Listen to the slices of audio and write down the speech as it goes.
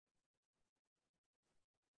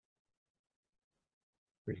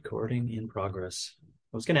Recording in progress.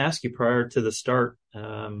 I was going to ask you prior to the start,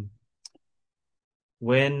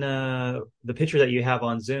 when the picture that you have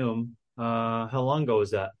on Zoom, how long ago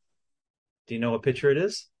was that? Do you know what picture it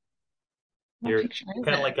is? What You're picture is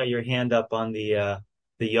kind of it? like got your hand up on the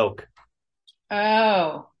yoke.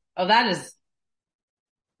 Oh, that is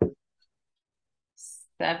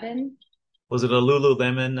 7. Was it a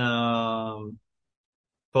Lululemon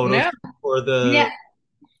photo No, shoot for the? yeah,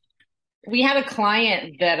 we had a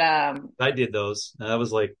client that I did those. That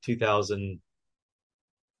was like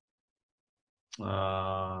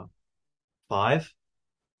 2005.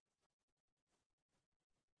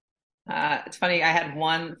 it's funny. I had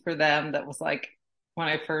one for them that was like when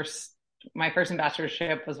I first my first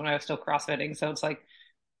ambassadorship was when I was still CrossFitting. So it's like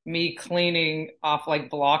me cleaning off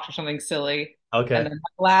like blocks or something silly, and Okay. then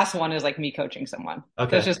the last one is like me coaching someone. So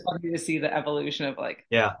it's Okay. just funny to see the evolution of like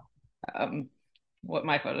Yeah. um what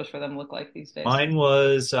my photos for them look like these days. Mine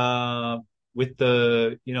was with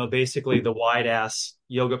basically the wide ass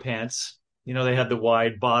yoga pants. They had the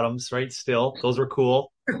wide bottoms, right? Still, those were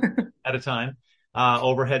cool at a time.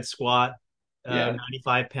 Overhead squat, Yeah.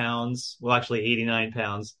 95 pounds, well, actually 89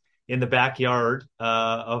 pounds in the backyard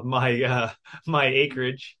of my my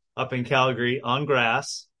acreage up in Calgary on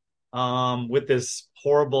grass, with this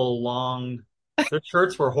horrible long. Their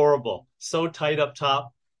shirts were horrible, so tight up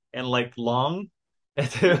top and like long.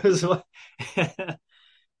 It was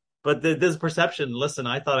but this perception, listen,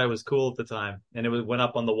 I thought I was cool at the time, and went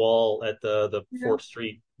up on the wall at the Yeah. Fourth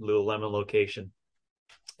Street Lululemon location.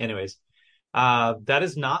 Anyways, that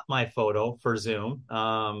is not my photo for Zoom,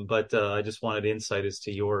 but I just wanted insight as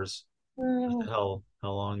to yours. Oh,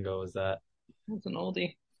 How long ago was that? that's an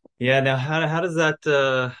oldie. Yeah. Now, how does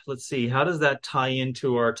that? Let's see. How does that tie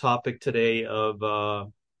into our topic today of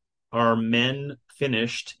are men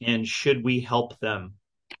finished and should we help them?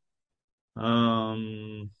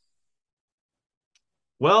 Um,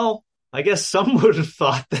 Well, I guess some would have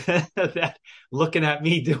thought that looking at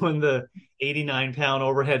me doing the 89-pound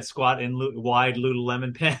overhead squat in wide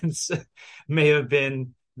Lululemon pants may have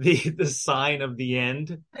been the sign of the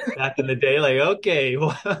end back in the day. Like, okay,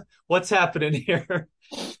 what's happening here?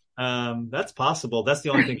 That's possible. That's the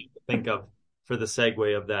only thing I can think of for the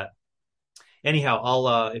segue of that.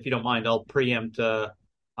 Anyhow, if you don't mind, I'll preempt.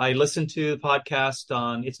 I listened to the podcast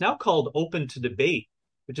on. It's now called Open to Debate,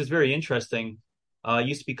 which is very interesting. It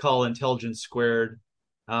used to be called Intelligence Squared,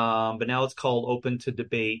 but now it's called Open to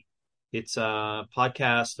Debate. It's a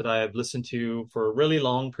podcast that I've listened to for a really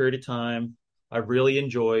long period of time. I've really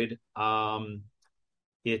enjoyed.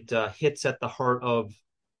 It hits at the heart of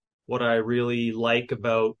what I really like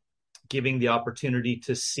about giving the opportunity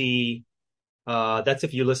to see. That's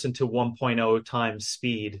if you listen to 1.0 times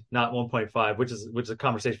speed, not 1.5, which is a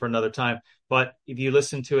conversation for another time. But if you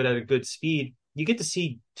listen to it at a good speed, you get to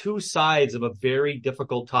see two sides of a very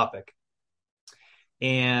difficult topic.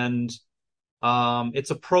 And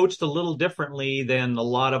it's approached a little differently than a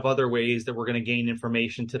lot of other ways that we're going to gain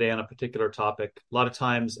information today on a particular topic. A lot of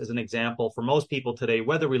times, as an example, for most people today,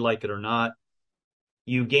 whether we like it or not,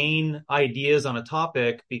 you gain ideas on a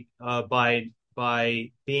topic by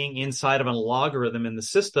being inside of an algorithm in the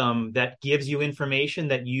system that gives you information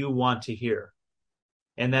that you want to hear.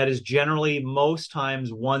 And that is generally most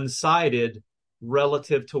times one-sided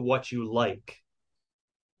relative to what you like.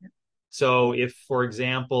 So if, for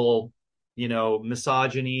example,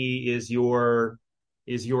 misogyny is your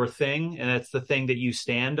thing and it's the thing that you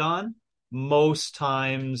stand on, most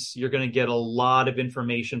times you're going to get a lot of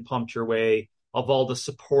information pumped your way of all the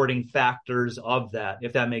supporting factors of that,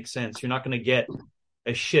 if that makes sense. You're not going to get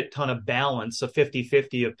a shit ton of balance, a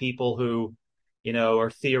 50-50 of people who, are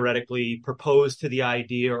theoretically proposed to the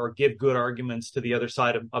idea or give good arguments to the other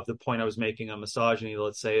side of the point I was making on misogyny,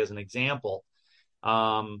 let's say, as an example.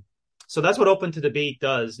 Um, so that's what Open to Debate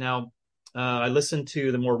does. Now, I listened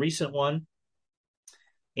to the more recent one,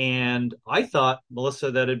 and I thought, Melissa,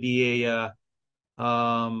 that it'd be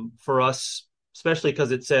for us, especially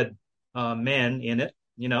because it said men in it,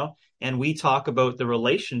 and we talk about the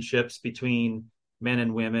relationships between men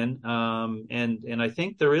and women, and I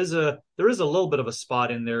think there is a little bit of a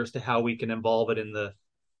spot in there as to how we can involve it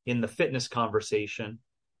in the fitness conversation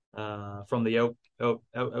from the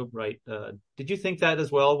outright. Did you think that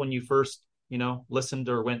as well when you first, listened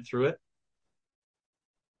or went through it?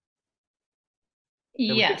 That we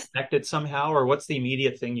could Yes, connect it somehow, or what's the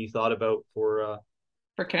immediate thing you thought about for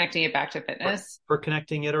connecting it back to for, fitness. for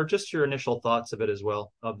connecting it, or just your initial thoughts of it as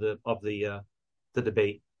well of the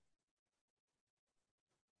debate?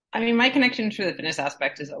 I mean, my connection to the fitness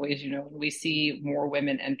aspect is always, when we see more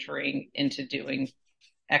women entering into doing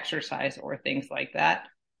exercise or things like that.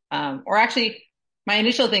 Or actually, My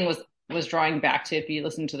initial thing was drawing back to, if you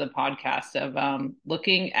listen to the podcast, of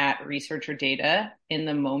looking at researcher data in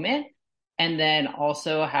the moment, and then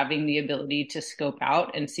also having the ability to scope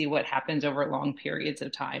out and see what happens over long periods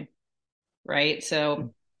of time, right?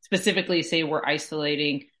 So specifically, say we're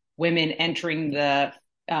isolating women entering the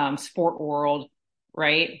sport world,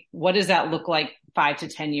 right? What does that look like 5 to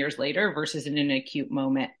 10 years later versus in an acute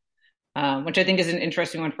moment? Which I think is an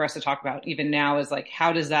interesting one for us to talk about even now, is like,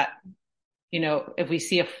 how does that, if we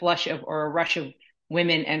see a flush of or a rush of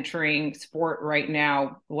women entering sport right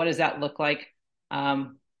now, what does that look like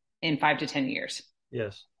in 5 to 10 years?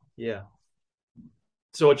 Yes. Yeah.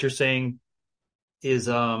 So what you're saying is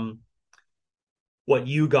what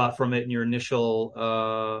you got from it in your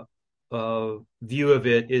initial view of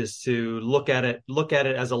it is to look at it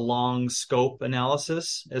as a long scope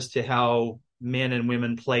analysis as to how men and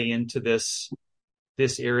women play into this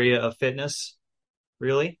area of fitness.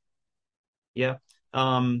 Really? Yeah.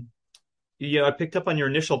 Yeah, I picked up on your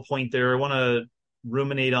initial point there. I want to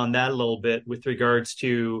ruminate on that a little bit with regards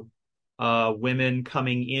to women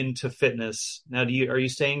coming into fitness. Now, are you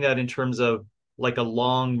saying that in terms of like a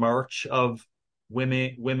long march of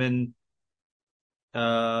women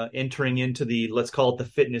entering into the, let's call it the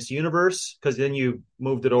fitness universe? Because then you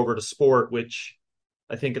moved it over to sport, which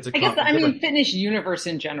I think it's a I guess, I mean, different. fitness universe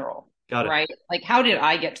in general, Got it. right? Like, how did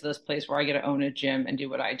I get to this place where I get to own a gym and do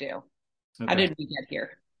what I do? How Okay. did we get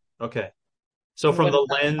here? Okay. So And from what is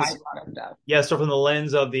the that a lens, byproduct of? yeah, so from the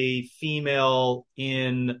lens of the female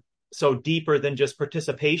in, so deeper than just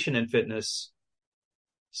participation in fitness.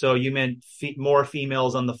 So you meant more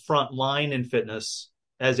females on the front line in fitness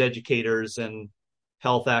as educators and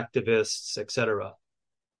health activists, etc.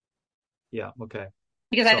 Yeah. Okay.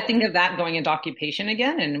 Because I So, think of that going into occupation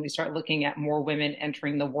again, and we start looking at more women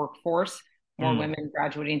entering the workforce, more mm, women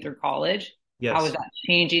graduating through college. How is yes. that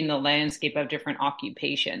changing the landscape of different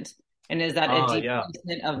occupations? And is that a Yeah.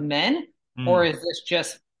 displacement of men, or Mm, is this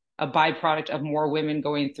just a byproduct of more women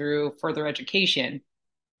going through further education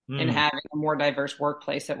and mm. having a more diverse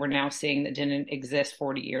workplace that we're now seeing that didn't exist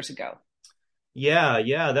 40 years ago? Yeah.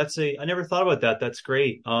 Yeah. I never thought about that. That's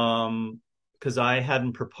great. Because I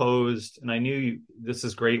hadn't proposed, and I knew this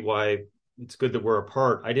is great. Why it's good that we're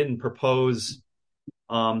apart. I didn't propose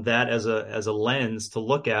that as a lens to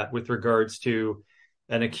look at with regards to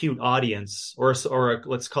an acute audience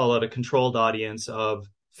let's call it a controlled audience of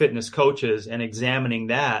fitness coaches and examining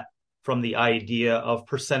that from the idea of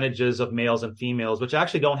percentages of males and females, which I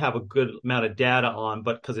actually don't have a good amount of data on,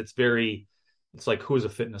 but because it's like who's a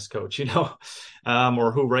fitness coach,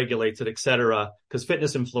 or who regulates it, et cetera. Because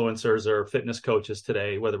fitness influencers are fitness coaches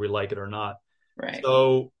today, whether we like it or not. Right.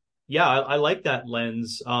 So yeah, I like that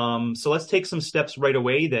lens. So let's take some steps right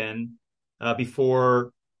away then,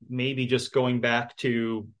 before maybe just going back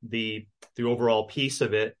to the overall piece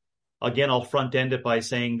of it. Again, I'll front end it by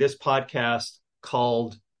saying this podcast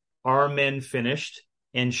called "Are Men Finished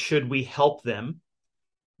and Should We Help Them?"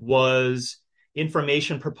 was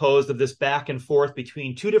information proposed of this back and forth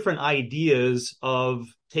between two different ideas of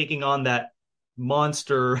taking on that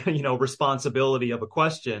monster, responsibility of a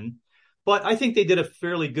question. But I think they did a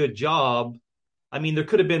fairly good job. I mean, there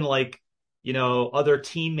could have been other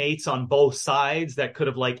teammates on both sides that could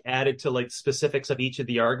have added to specifics of each of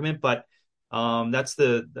the argument. But that's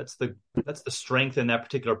the strength in that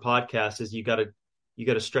particular podcast, is you got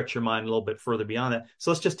to stretch your mind a little bit further beyond that.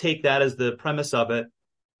 So let's just take that as the premise of it.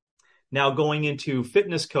 Now going into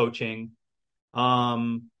fitness coaching,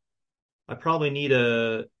 I probably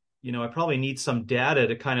need some data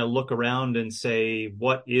to kind of look around and say,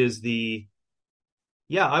 I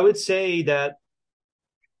would say that,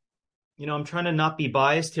 I'm trying to not be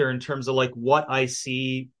biased here in terms of what I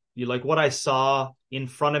see, what I saw in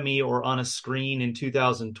front of me or on a screen in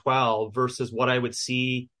 2012 versus what I would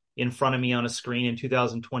see in front of me on a screen in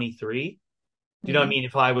 2023. Do you know what I mean?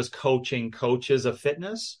 If I was coaching coaches of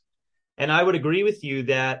fitness. And I would agree with you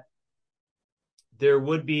that there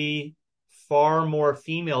would be far more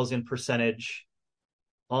females in percentage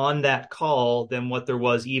on that call than what there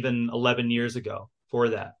was even 11 years ago for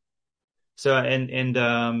that. So,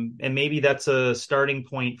 and maybe that's a starting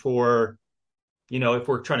point for, if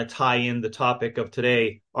we're trying to tie in the topic of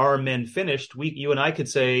today, are men finished? You and I could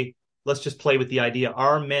say, let's just play with the idea.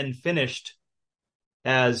 Are men finished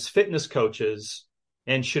as fitness coaches,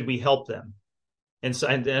 and should we help them? And so,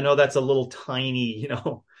 and I know that's a little tiny,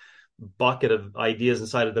 bucket of ideas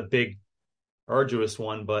inside of the big, arduous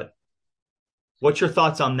one. But what's your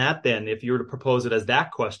thoughts on that then? If you were to propose it as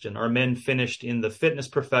that question, are men finished in the fitness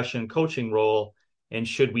profession coaching role, and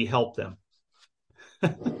should we help them?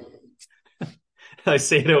 I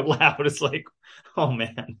say it out loud. It's like, oh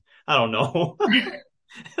man, I don't know.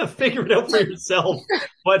 Figure it out for yourself.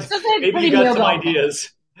 But Still say it's maybe you pretty got male some dominant.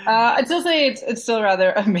 ideas. I'd still say it's still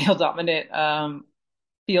rather a male dominant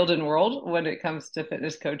field and world when it comes to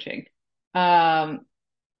fitness coaching. Um,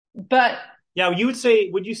 but Yeah, would you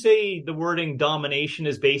say the wording domination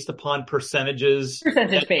is based upon percentages that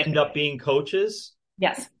percentage based, end up being coaches?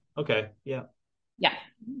 yes, Okay. Yeah. yeah.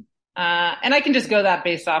 And I can just go that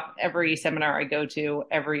based off every seminar I go to,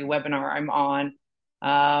 every webinar I'm on.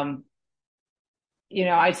 Um,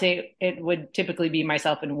 I'd say it would typically be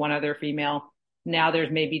myself and one other female. Now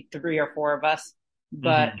there's maybe three or four of us,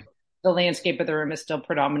 but Hmm. the landscape of the room is still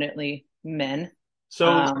predominantly men. So,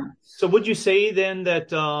 Um, so would you say then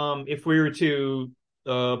that if we were to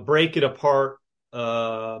break it apart,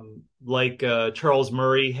 like Charles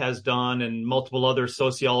Murray has done and multiple other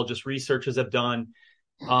sociologist researchers have done,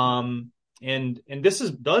 um, and this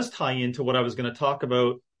does tie into what I was going to talk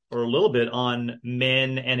about or a little bit on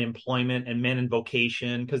men and employment and men and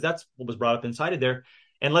vocation, because that's what was brought up inside of there.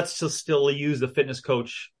 And let's just still use the fitness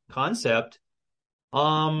coach concept.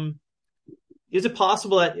 Um, is it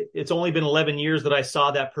possible that it's only been 11 years that I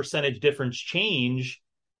saw that percentage difference change,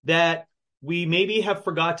 that we maybe have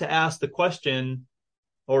forgot to ask the question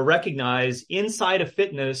or recognize inside of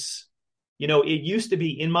fitness, it used to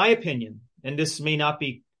be, in my opinion, and this may not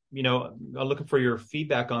be, I'm looking for your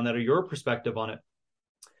feedback on that or your perspective on it.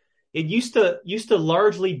 It used to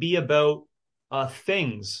largely be about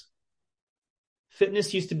things.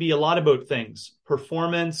 Fitness used to be a lot about things,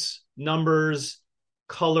 performance, numbers,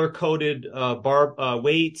 color coded bar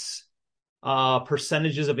weights,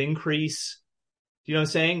 percentages of increase. Do you know what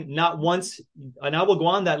I'm saying? Not once, and I will go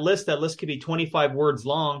on that list. That list could be 25 words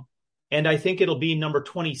long. And I think it'll be number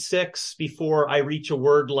 26 before I reach a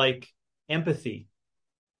word like empathy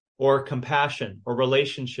or compassion or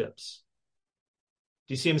relationships.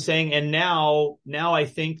 Do you see what I'm saying? And now I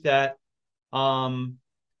think that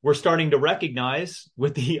we're starting to recognize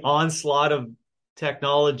with the onslaught of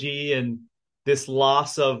technology and this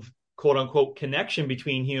loss of quote unquote connection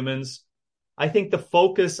between humans, I think the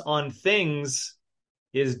focus on things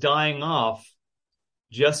is dying off,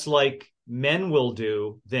 just like men will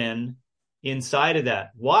do then inside of that.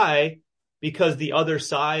 Why? Because the other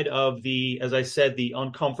side of as I said, the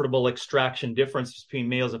uncomfortable extraction difference between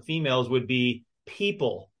males and females would be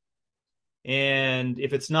people. And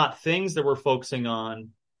if it's not things that we're focusing on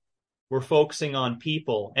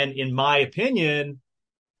people. And in my opinion,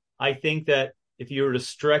 I think that if you were to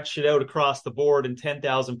stretch it out across the board and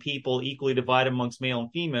 10,000 people equally divided amongst male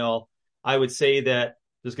and female, I would say that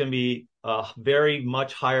there's going to be a very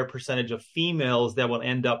much higher percentage of females that will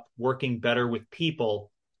end up working better with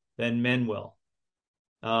people than men will,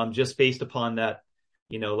 just based upon that,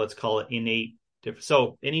 let's call it innate difference.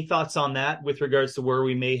 So any thoughts on that with regards to where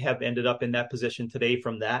we may have ended up in that position today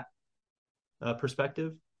from that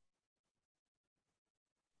perspective?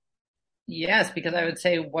 yes, because I would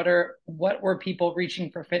say what were people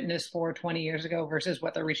reaching for fitness for 20 years ago versus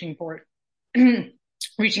what they're reaching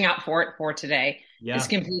out for it for today is Yeah.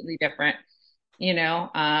 completely different. You know,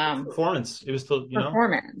 Performance. It was still,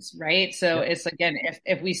 performance, right? So yeah. it's again,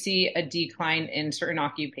 if we see a decline in certain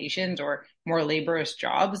occupations or more laborious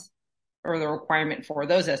jobs or the requirement for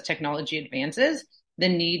those as technology advances, the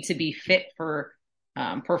need to be fit for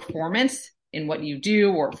performance in what you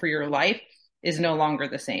do or for your life is no longer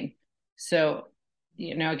the same. So,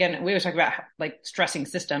 again, we always talk about like stressing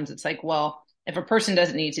systems. It's like, well, if a person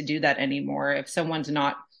doesn't need to do that anymore, if someone's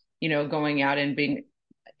not, going out and being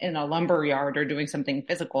in a lumber yard or doing something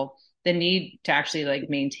physical, the need to actually like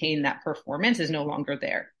maintain that performance is no longer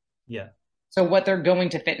there. Yeah. So what they're going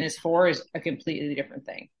to fitness for is a completely different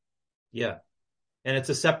thing. Yeah. And it's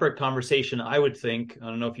a separate conversation, I would think. I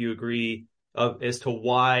don't know if you agree as to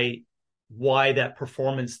why that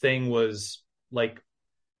performance thing was like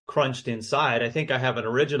crunched inside. I think I have an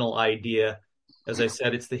original idea. As I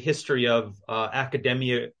said, it's the history of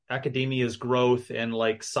academia's growth and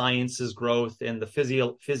like science's growth and the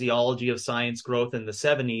physiology of science growth in the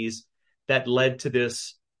 70s that led to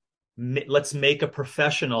this. Let's make a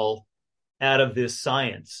professional out of this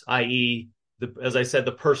science, i.e., as I said,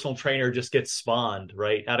 the personal trainer just gets spawned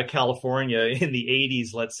right out of California in the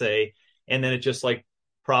 80s, let's say, and then it just like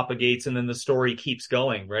propagates, and then the story keeps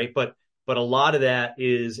going, right? But a lot of that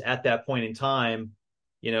is at that point in time,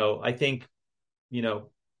 I think,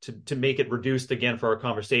 to make it reduced again for our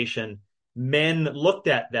conversation, men looked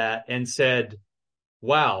at that and said,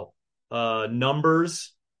 wow,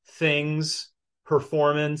 numbers, things,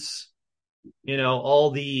 performance,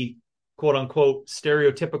 all the quote unquote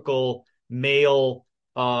stereotypical male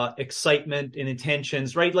excitement and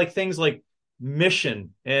intentions, right? Like things like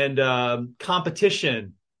mission and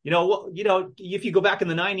competition if you go back in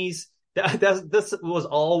the 90s, this was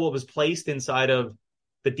all what was placed inside of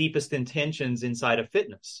the deepest intentions inside of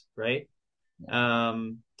fitness, right?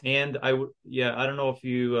 And I don't know if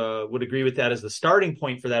you would agree with that as the starting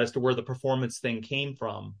point for that, as to where the performance thing came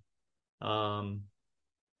from. And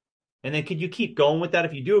then could you keep going with that?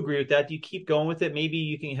 If you do agree with that, do you keep going with it? Maybe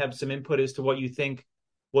you can have some input as to what you think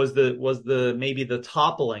was the maybe the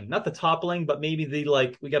toppling, not the toppling, but maybe the,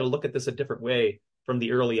 like, we got to look at this a different way from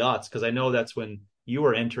the early aughts, because I know that's when you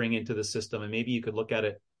were entering into the system, and maybe you could look at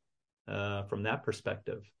it from that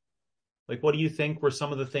perspective. Like, what do you think were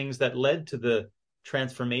some of the things that led to the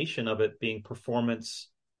transformation of it being performance,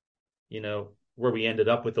 where we ended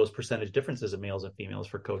up with those percentage differences of males and females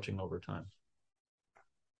for coaching over time?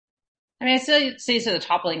 I mean, I still say to the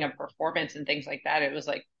toppling of performance and things like that, it was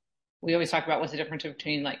like, we always talk about what's the difference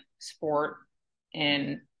between like sport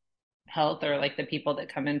and health, or like the people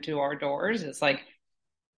that come into our doors. It's like,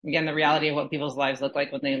 again, the reality of what people's lives look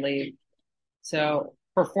like when they leave. So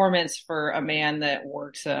performance for a man that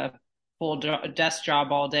works a full desk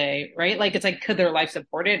job all day, right? Like, it's like, could their life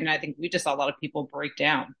support it? And I think we just saw a lot of people break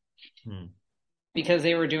down because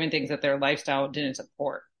they were doing things that their lifestyle didn't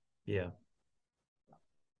support. Yeah.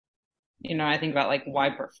 I think about like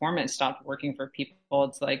why performance stopped working for people.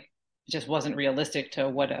 It's like, it just wasn't realistic to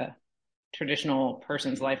what a traditional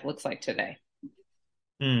person's life looks like today.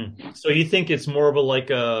 So you think it's more of a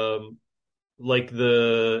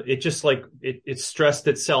it stressed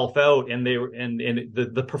itself out, and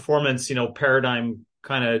the performance, paradigm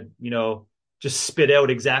kind of, just spit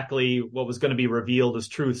out exactly what was going to be revealed as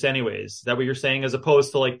truths anyways. Is that what you're saying? As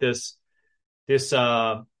opposed to like this,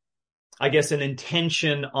 I guess, an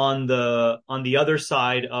intention on the other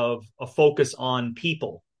side of a focus on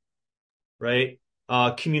people, right?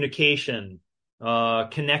 Communication,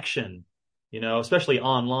 connection, especially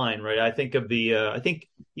online, right? I think of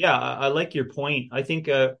I like your point. I think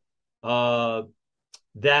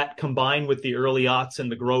that combined with the early aughts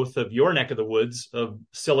and the growth of your neck of the woods of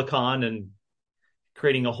Silicon, and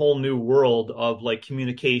creating a whole new world of like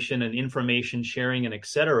communication and information sharing and et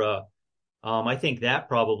cetera. I think that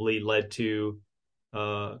probably led to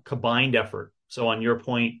combined effort. So on your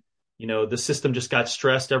point, the system just got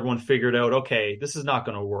stressed. Everyone figured out, okay, this is not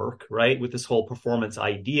going to work, right? With this whole performance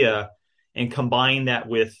idea, and combine that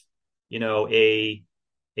with, maybe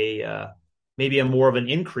a more of an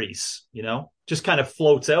increase, just kind of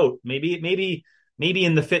floats out. Maybe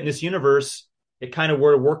in the fitness universe, it kind of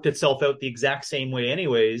worked itself out the exact same way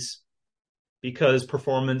anyways, because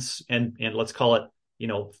performance and let's call it,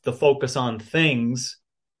 the focus on things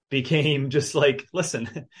became just like, listen,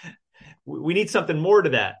 we need something more to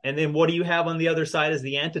that. And then what do you have on the other side as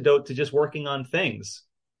the antidote to just working on things?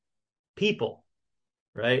 People,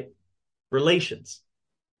 right? Relations,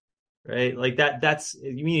 right? Like that's,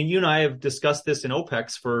 you and I have discussed this in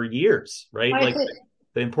OPEX for years, right? Like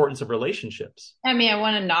the importance of relationships. I mean, I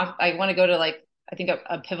want to go to like, I think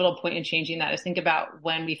a pivotal point in changing that is think about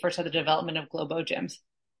when we first had the development of Globo gyms.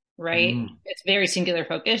 Right. It's very singular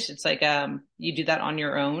focused. It's like, you do that on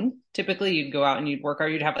your own. Typically you'd go out and you'd work, or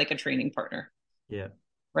you'd have like a training partner. Yeah.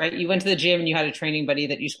 Right. You went to the gym and you had a training buddy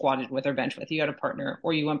that you squatted with or bench with. You had a partner,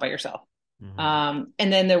 or you went by yourself. And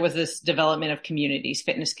then there was this development of communities,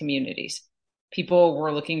 fitness communities. People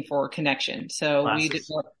were looking for connection. So we did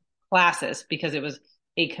classes because it was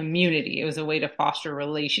a community. It was a way to foster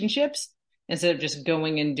relationships instead of just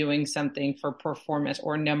going and doing something for performance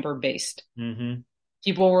or number based.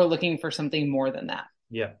 People were looking for something more than that.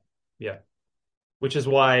 Yeah. Yeah. Which is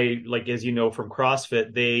why, like, as you know, from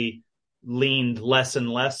CrossFit, they leaned less and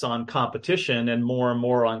less on competition and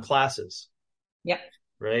more on classes. Yeah.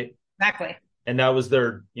 Right. Exactly. And that was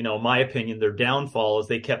their, my opinion, their downfall, is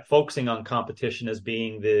they kept focusing on competition as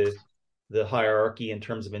being the hierarchy in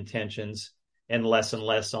terms of intentions, and less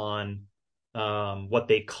on what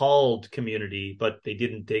they called community, but they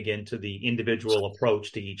didn't dig into the individual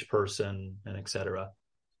approach to each person, and et cetera.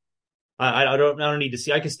 I don't need to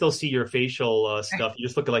see. I can still see your facial stuff. You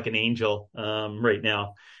just look like an angel right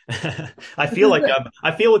now. I feel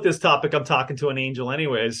with this topic, I'm talking to an angel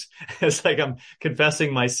anyways. It's like I'm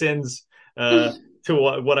confessing my sins to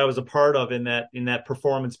what I was a part of in that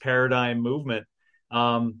performance paradigm movement.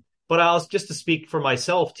 But just to speak for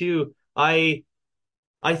myself too, I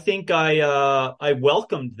think I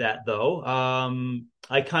welcomed that though.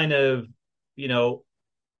 I kind of,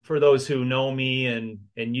 for those who know me and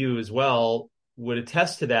you as well would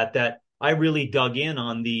attest to that I really dug in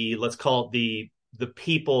on the, let's call it the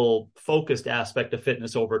people focused aspect of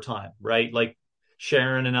fitness over time, right? Like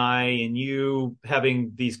Sharon and I and you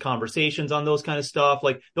having these conversations on those kind of stuff,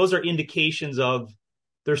 like those are indications of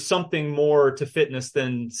there's something more to fitness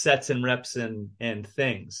than sets and reps and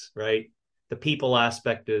things, right? The people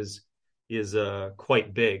aspect is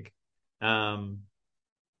quite big. Um,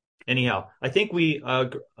 anyhow, I think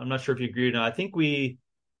I'm not sure if you agree or not. I think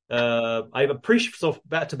I appreciate, so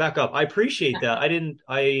to back up, I appreciate that.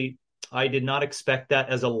 I did not expect that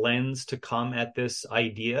as a lens to come at this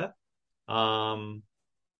idea. Um,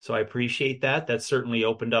 so I appreciate that. That certainly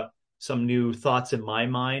opened up some new thoughts in my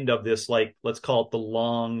mind of this, like, let's call it the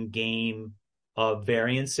long game of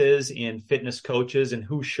variances in fitness coaches and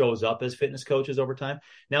who shows up as fitness coaches over time.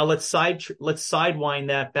 Now let's sidewind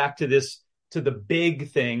that back to to the big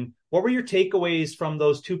thing. What were your takeaways from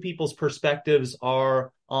those two people's perspectives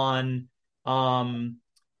are on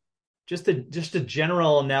just a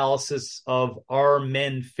general analysis of, are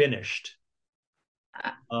men finished?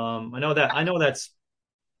 I know that's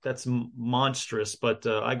monstrous, but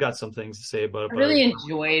I got some things to say about it. I But really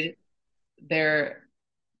enjoyed their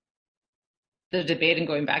the debate and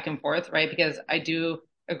going back and forth, right? Because I do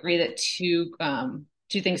agree that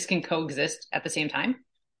two things can coexist at the same time.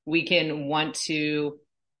 We can want to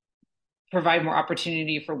provide more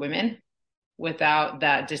opportunity for women without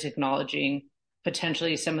that just acknowledging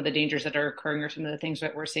potentially some of the dangers that are occurring or some of the things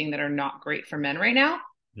that we're seeing that are not great for men right now.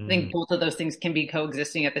 I think both of those things can be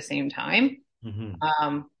coexisting at the same time.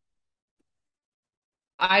 mm-hmm.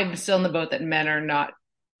 I'm still in the boat that men are not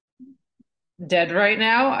dead right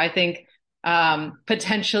now. I think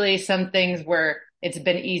potentially some things where it's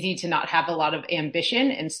been easy to not have a lot of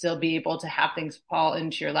ambition and still be able to have things fall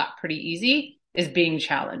into your lap pretty easy is being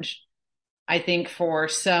challenged. I think for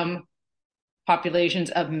some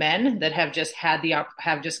populations of men that have just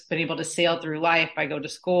have just been able to sail through life. I go to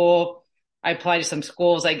school, I apply to some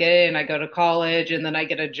schools, I get in, I go to college, and then I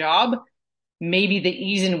get a job. Maybe the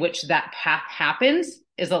ease in which that path happens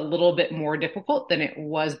is a little bit more difficult than it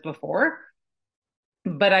was before.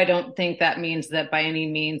 But I don't think that means that by any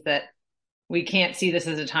means that we can't see this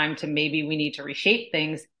as a time to maybe we need to reshape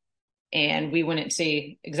things and we wouldn't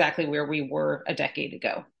stay exactly where we were a decade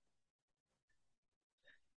ago.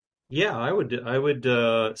 Yeah, I would.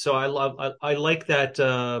 So I like that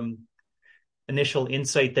initial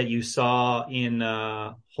insight that you saw in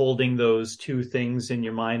holding those two things in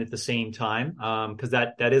your mind at the same time, because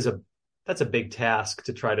that's a big task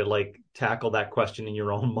to try to like tackle that question in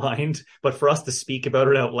your own mind. But for us to speak about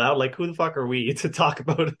it out loud, like who the fuck are we to talk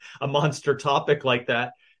about a monster topic like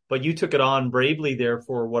that? But you took it on bravely there.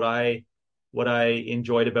 For what I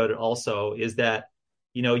enjoyed about it also is that,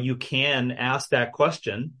 you can ask that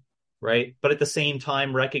question, right? But at the same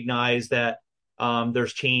time, recognize that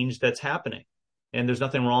there's change that's happening, and there's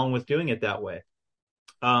nothing wrong with doing it that way.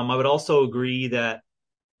 I would also agree that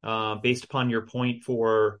based upon your point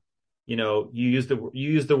for, you use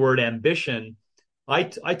the word ambition. I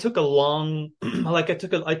took a long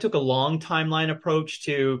I took a long timeline approach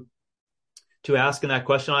to asking that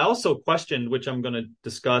question. I also questioned, which I'm going to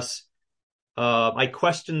discuss. I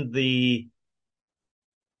questioned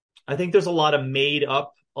I think there's a lot of made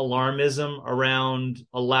up alarmism around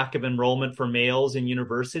a lack of enrollment for males in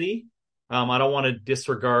university. I don't want to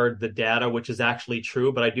disregard the data, which is actually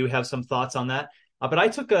true, but I do have some thoughts on that. But I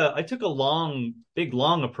took a big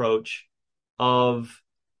long approach of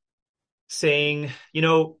saying,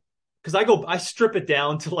 because I strip it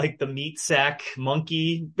down to like the meat sack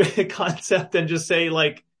monkey concept and just say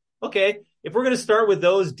like, okay, if we're going to start with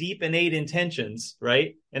those deep innate intentions,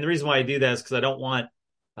 right? And the reason why I do that is because I don't want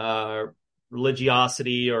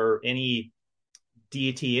religiosity or any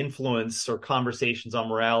deity influence or conversations on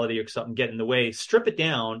morality or something get in the way. Strip it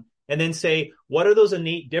down and then say, what are those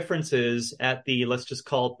innate differences at the, let's just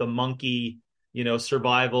call it the monkey,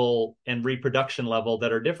 survival and reproduction level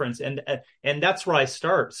that are different. And that's where I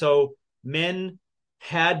start. So men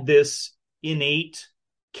had this innate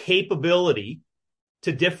capability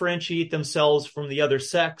to differentiate themselves from the other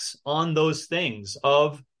sex on those things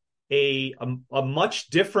of a much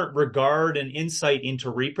different regard and insight into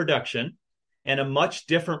reproduction, and a much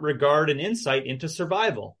different regard and insight into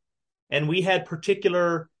survival. And we had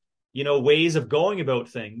particular, ways of going about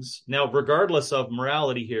things. Now, regardless of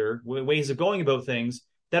morality here, ways of going about things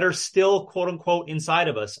that are still, quote unquote, inside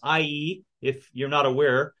of us, i.e., if you're not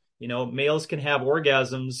aware, males can have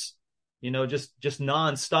orgasms, just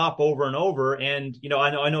nonstop over and over. And,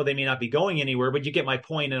 I know they may not be going anywhere, but you get my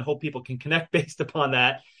point, and I hope people can connect based upon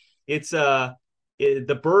that. It's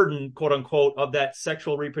the burden, quote unquote, of that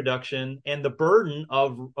sexual reproduction and the burden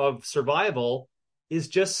of survival is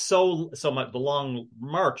just so much, the long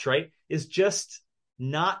march, right, is just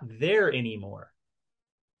not there anymore.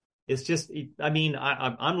 It's just,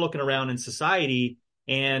 I'm looking around in society,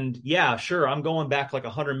 and yeah, sure, I'm going back like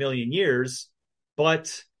 100 million years,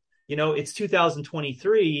 but it's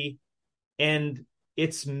 2023, and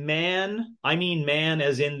it's man. I mean, man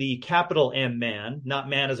as in the capital M man, not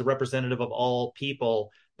man as a representative of all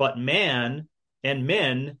people, but man and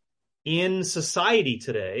men in society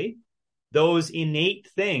today, those innate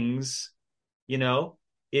things, we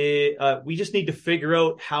just need to figure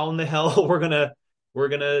out how in the hell we're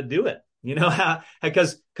gonna do it.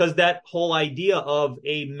 Because that whole idea of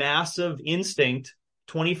a massive instinct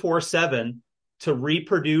 24/7 to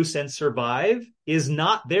reproduce and survive is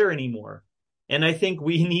not there anymore. And I think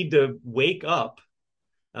we need to wake up,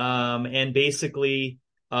 and basically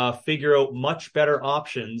figure out much better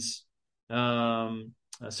options.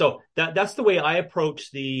 So that's the way I approach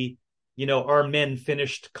the, are men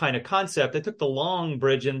finished kind of concept. I took the long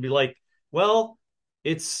bridge and be like, well,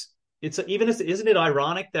 isn't it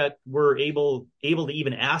ironic that we're able to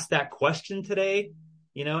even ask that question today?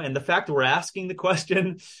 And the fact that we're asking the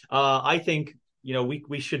question, I think,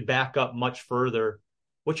 we should back up much further.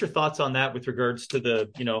 What's your thoughts on that with regards to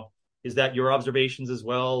is that your observations as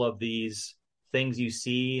well of these things you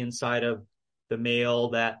see inside of the male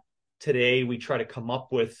that today we're trying to come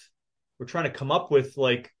up with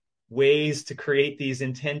like ways to create these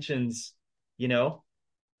intentions, I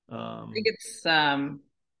think it's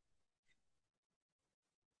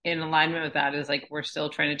in alignment with that is like we're still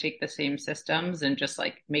trying to take the same systems and just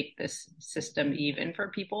like make this system even for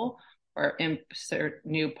people or insert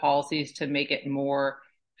new policies to make it more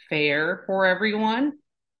fair for everyone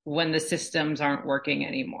when the systems aren't working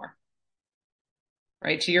anymore.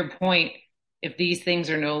 Right? To your point, if these things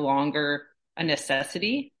are no longer a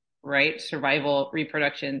necessity, right? Survival,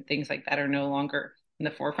 reproduction, things like that are no longer in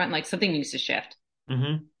the forefront, like something needs to shift.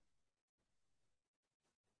 Mm-hmm.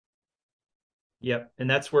 Yep. And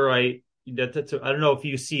that's where I don't know if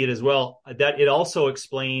you see it as well, that it also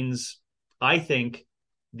explains, I think,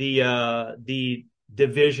 the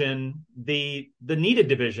division, the needed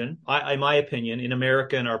division, in my opinion, in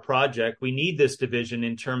America in our project. We need this division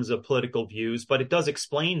in terms of political views, but it does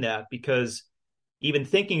explain that, because even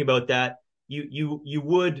thinking about that, you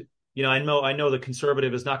would, I know the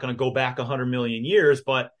conservative is not going to go back 100 million years,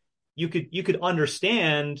 but you could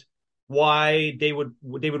understand why they would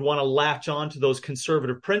want to latch on to those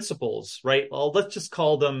conservative principles, right? Well, let's just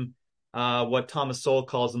call them what Thomas Sowell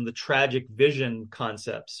calls them, the tragic vision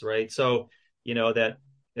concepts, right? So, that,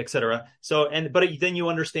 et cetera. So, but then you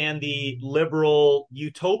understand the liberal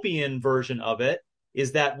utopian version of it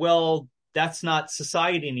is that, well, that's not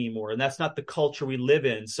society anymore, and that's not the culture we live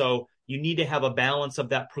in. So you need to have a balance of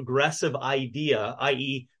that progressive idea,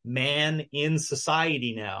 i.e. man in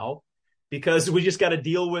society now, because we just got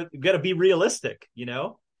to be realistic,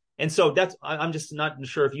 And so I'm just not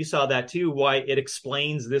sure if you saw that too, why it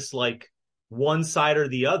explains this like one side or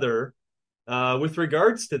the other with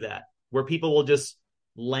regards to that, where people will just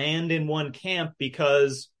land in one camp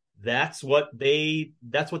because that's what they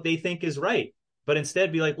think is right. But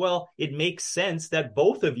instead be like, well, it makes sense that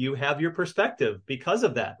both of you have your perspective because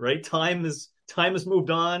of that, right? Time has moved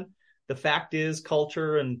on. The fact is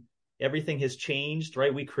culture and everything has changed,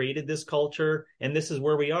 right? We created this culture and this is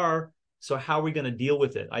where we are. So how are we going to deal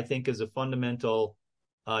with it? I think is a fundamental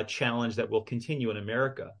challenge that will continue in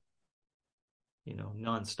America,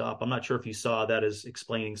 nonstop. I'm not sure if you saw that as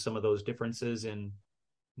explaining some of those differences in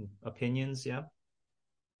opinions. Yeah.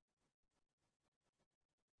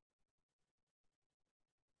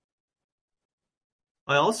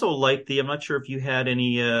 I also liked I'm not sure if you had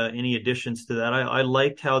any additions to that. I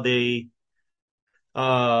liked how they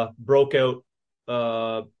broke out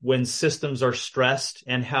when systems are stressed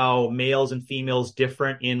and how males and females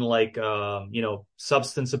different in like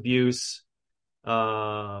substance abuse,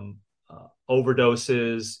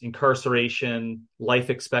 overdoses, incarceration, life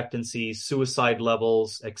expectancy, suicide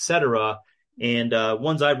levels, etc. And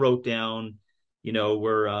ones I wrote down,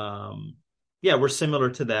 were similar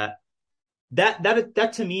to that.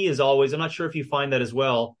 That to me is always, I'm not sure if you find that as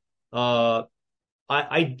well. I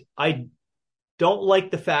don't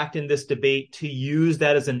like the fact in this debate to use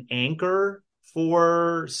that as an anchor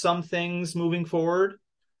for some things moving forward.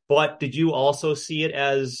 But do you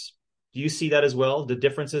see that as well? The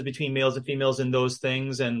differences between males and females in those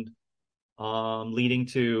things and leading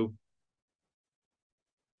to,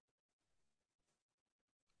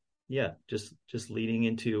 just leading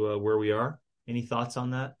into where we are. Any thoughts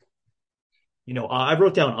on that? I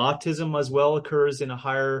wrote down autism as well occurs in a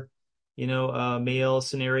higher, male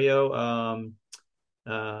scenario.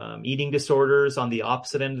 Eating disorders on the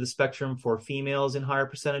opposite end of the spectrum for females in higher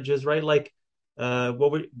percentages, right? Like,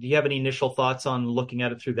 do you have any initial thoughts on looking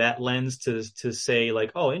at it through that lens to say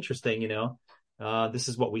like, oh, interesting, this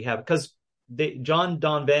is what we have? Because John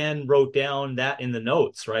Donvan wrote down that in the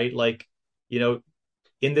notes, right? Like, you know,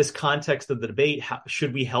 in this context of the debate,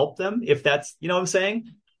 should we help them? If that's, you know what I'm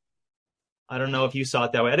saying? I don't know if you saw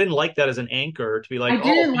it that way. I didn't like that as an anchor to be like, I oh,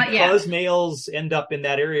 didn't like, yeah. because males end up in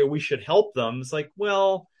that area, we should help them. It's like,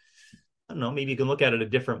 well, I don't know. Maybe you can look at it a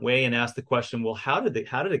different way and ask the question, well, how did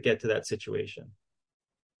it get to that situation?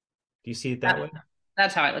 Do you see it that That, way?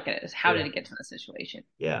 that's how I look at it, is how Yeah. did it get to the situation?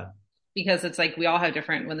 Yeah. Because it's like we all have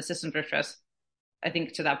different, when the systems are stressed, I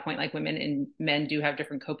think to that point, like women and men do have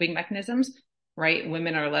different coping mechanisms, right?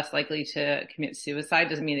 Women are less likely to commit suicide.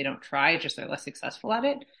 Doesn't mean they don't try, just they're less successful at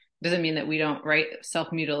it. Doesn't mean that we don't, right?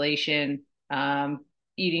 Self-mutilation,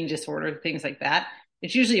 eating disorder, things like that.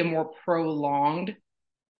 It's usually a more prolonged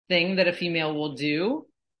thing that a female will do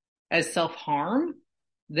as self-harm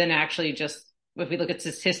than actually just, if we look at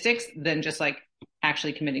statistics, than just like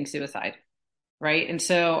actually committing suicide, right? And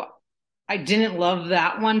so I didn't love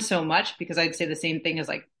that one so much because I'd say the same thing as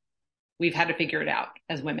like, we've had to figure it out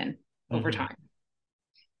as women over Mm-hmm. time.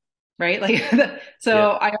 Right. Like, so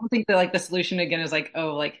Yeah. I don't think that like the solution again is like,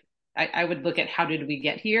 oh, like I would look at how did we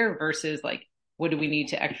get here versus like, what do we need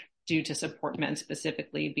to do to support men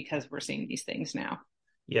specifically because we're seeing these things now.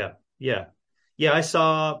 Yeah. Yeah. Yeah. I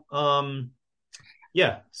saw,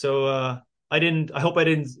 yeah. So, I hope I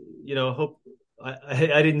didn't, you know, hope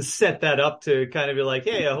I didn't set that up to kind of be like,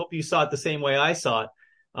 hey, I hope you saw it the same way I saw it.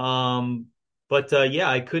 But yeah,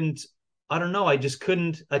 I don't know. I just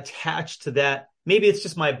couldn't attach to that. Maybe it's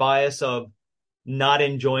just my bias of not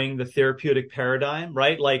enjoying the therapeutic paradigm,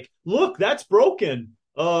 right? Like, look, that's broken.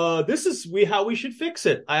 This is how we should fix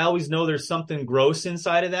it. I always know there's something gross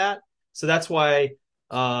inside of that. So that's why,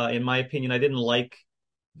 in my opinion, I didn't like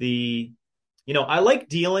the, I like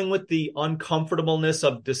dealing with the uncomfortableness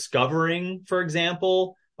of discovering, for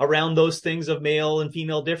example, around those things of male and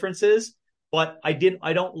female differences. But I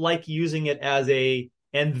don't like using it as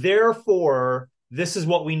and therefore this is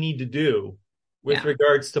what we need to do with Yeah.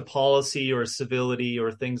 regards to policy or civility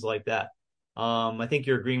or things like that. I think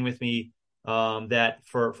you're agreeing with me that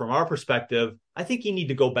from our perspective, I think you need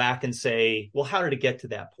to go back and say, well, how did it get to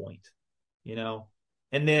that point? You know,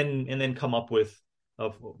 and then come up with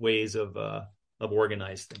of ways of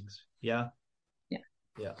organized things. Yeah. Yeah.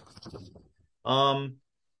 Yeah. How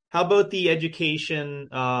about the education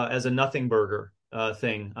as a nothing burger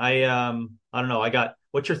thing? I don't know.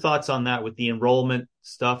 What's your thoughts on that with the enrollment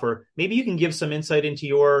stuff, or maybe you can give some insight into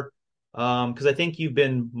your because I think you've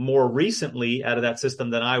been more recently out of that system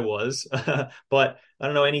than I was. But I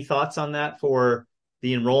don't know, any thoughts on that for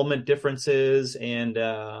the enrollment differences and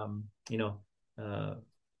uh,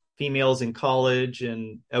 females in college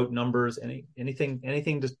and outnumbers?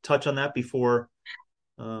 Anything to touch on that before?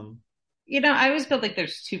 Um, I always feel like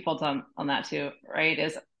there's two faults on that too, right?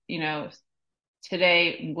 Is, you know,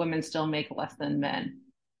 today women still make less than men.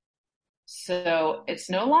 So it's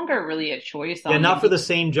no longer really a choice yeah, on not for maybe, the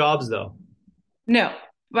same jobs though. no,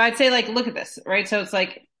 but I'd say like, look at this, right? So it's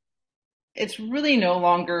like, it's really no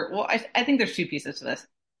longer, well, I think there's two pieces to this.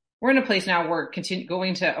 We're in a place now where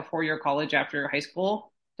going to a 4-year college after high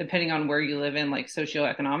school, depending on where you live in like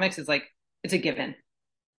socioeconomics, is like, it's a given,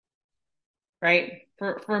 right?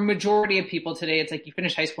 For a majority of people today, it's like you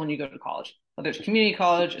finish high school and you go to college, whether it's community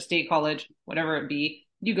college, a state college, whatever it be,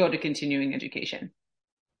 you go to continuing education.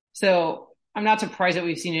 So I'm not surprised that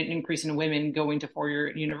we've seen an increase in women going to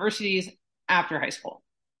 4-year universities after high school.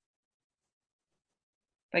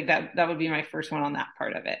 Like that would be my first one on that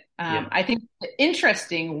part of it. Yeah. I think the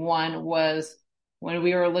interesting one was when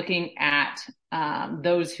we were looking at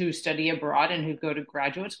those who study abroad and who go to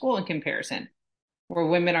graduate school in comparison, where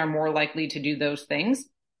women are more likely to do those things,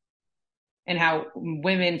 and how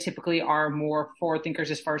women typically are more forward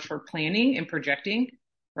thinkers as far as for planning and projecting,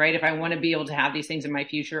 right? If I want to be able to have these things in my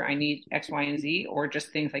future, I need X, Y, and Z, or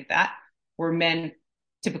just things like that, where men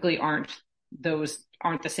typically aren't the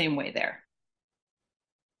same way there.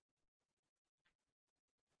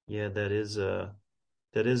 Yeah, that is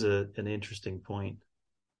an interesting point.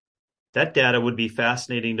 That data would be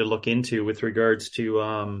fascinating to look into with regards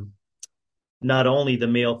to not only the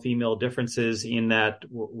male female differences in that,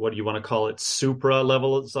 what do you want to call it, supra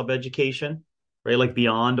levels of education, right? Like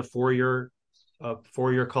beyond a 4-year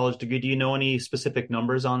college degree. Do you know any specific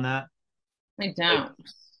numbers on that? I Like, don't.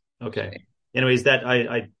 okay. Anyways,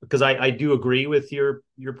 that because I do agree with your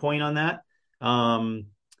point on that.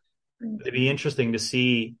 It'd be interesting to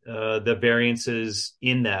see the variances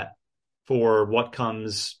in that for what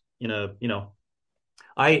comes in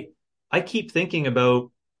I keep thinking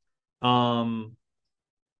about I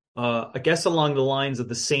guess along the lines of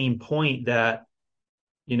the same point that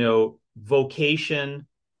vocation,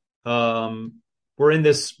 we're in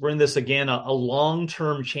this again, a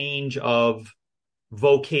long-term change of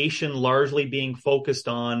vocation largely being focused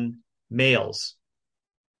on males.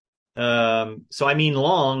 So I mean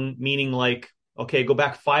long, meaning like, okay, go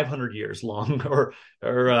back 500 years long, or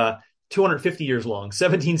 250 years long,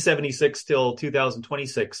 1776 till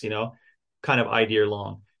 2026, kind of idea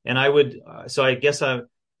long. And so I guess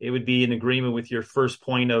it would be in agreement with your first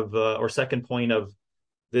point of, or second point of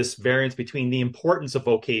this variance between the importance of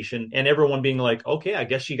vocation and everyone being like, okay, I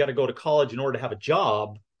guess you got to go to college in order to have a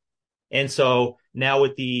job. And so now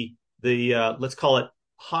with the let's call it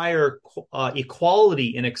higher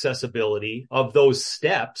equality in accessibility of those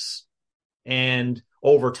steps, and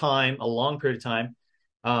over time, a long period of time,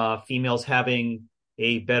 females having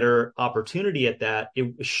a better opportunity at that,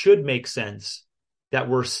 it should make sense that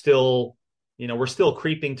we're still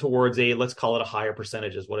creeping towards let's call it a higher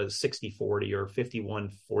percentages. What is 60-40 or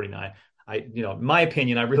 51-49? In my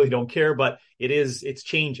opinion, I really don't care, but it's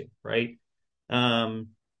changing, right?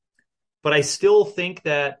 But I still think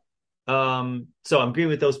that, so I'm agreeing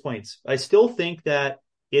with those points. I still think that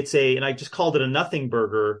and I just called it a nothing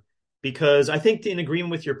burger, because I think in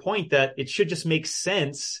agreement with your point that it should just make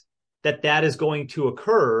sense that is going to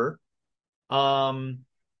occur. But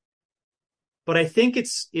I think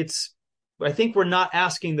I think we're not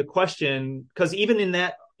asking the question, because even in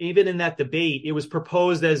that debate, it was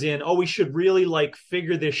proposed as in, oh, we should really like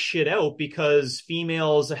figure this shit out because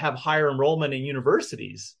females have higher enrollment in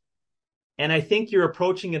universities. And I think you're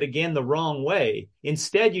approaching it again the wrong way.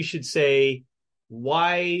 Instead, you should say,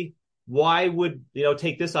 why would,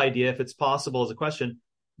 take this idea, if it's possible as a question,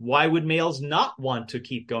 why would males not want to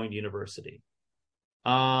keep going to university?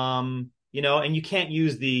 And you can't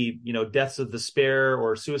use the, deaths of despair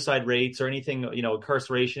or suicide rates or anything,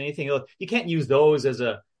 incarceration, anything else. You can't use those as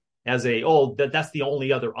that's the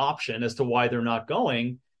only other option as to why they're not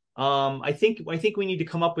going. I think we need to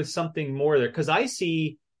come up with something more there, because I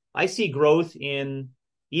see growth even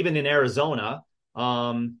in Arizona,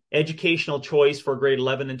 educational choice for grade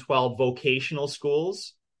 11 and 12 vocational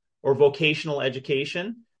schools or vocational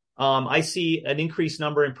education. I see an increased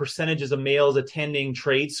number in percentages of males attending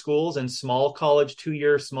trade schools and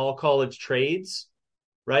two-year small college trades,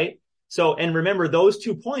 right? So, and remember, those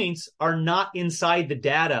 2 points are not inside the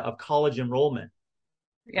data of college enrollment,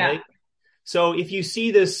 Yeah. right? So if you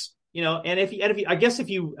see this, and if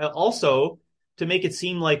you also, to make it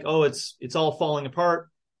seem like, oh, it's all falling apart,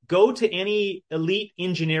 go to any elite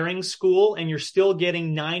engineering school and you're still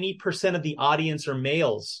getting 90% of the audience are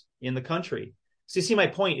males in the country. So you see my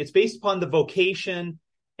point? It's based upon the vocation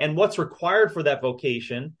and what's required for that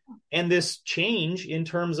vocation, and this change in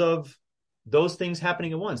terms of those things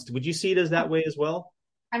happening at once. Would you see it as that way as well?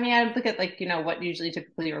 I mean, I would look at what usually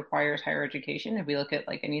typically requires higher education. If we look at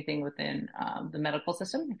like anything within the medical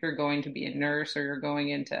system, if you're going to be a nurse or you're going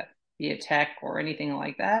into be a tech or anything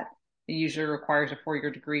like that, it usually requires a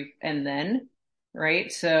 4-year degree and then,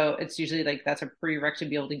 right? So it's usually like that's a prereq to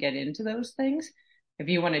be able to get into those things. If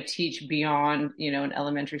you want to teach beyond, an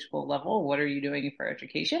elementary school level, what are you doing for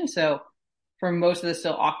education? So for most of the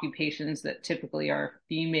still occupations that typically are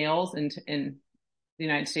females in the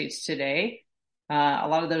United States today, a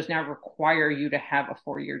lot of those now require you to have a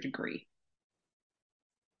 4-year degree.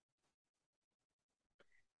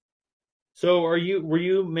 So were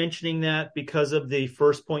you mentioning that because of the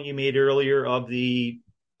first point you made earlier of the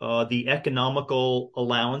economical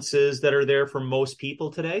allowances that are there for most people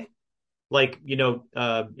today? Like,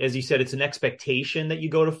 as you said, it's an expectation that you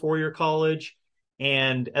go to 4-year college.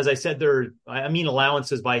 And as I said, I mean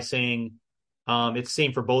allowances by saying it's the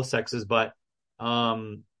same for both sexes, but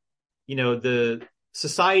the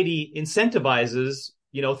society incentivizes,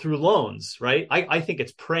 through loans, right? I think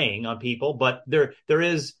it's preying on people, but there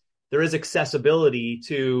is accessibility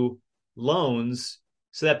to loans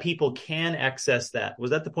so that people can access that.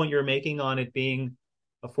 Was that the point you were making on it being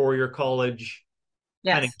a 4-year college?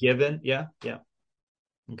 Yes. Kind of given? Yeah.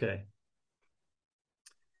 Okay.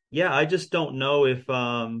 Yeah, I just don't know if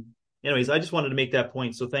anyways, I just wanted to make that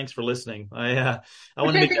point. So thanks for listening. I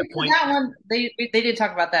want to make that point. That one, they did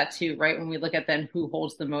talk about that too, right? When we look at then who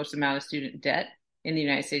holds the most amount of student debt in the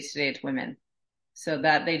United States today, it's women. So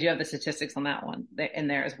that they do have the statistics on that one in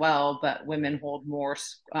there as well, but women hold more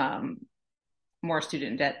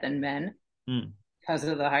student debt than men because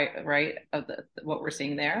of the height, right, of what we're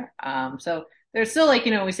seeing there. So there's still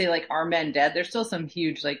we say are men dead? There's still some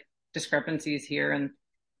huge discrepancies here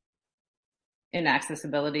in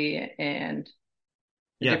accessibility and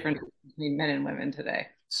the difference between men and women today.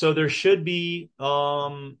 So there should be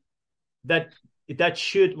that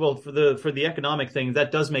should, well, for the economic thing,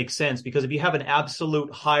 that does make sense, because if you have an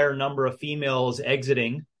absolute higher number of females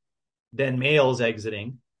exiting than males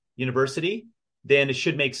exiting university, then it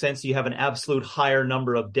should make sense you have an absolute higher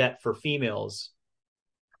number of debt for females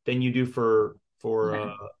than you do for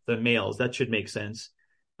the males. That should make sense.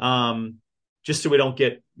 Just so we don't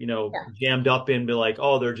get, jammed up and be like,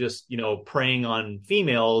 oh, they're just, preying on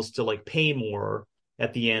females to like pay more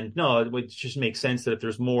at the end. No, it would just make sense that if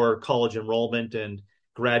there's more college enrollment and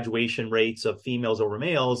graduation rates of females over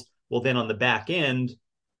males, well, then on the back end,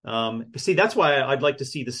 see, that's why I'd like to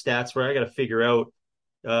see the stats where I got to figure out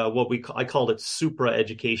I called it supra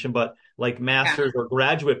education, but like master's or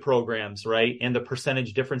graduate programs, right? And the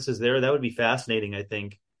percentage differences there, that would be fascinating, I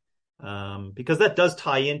think, because that does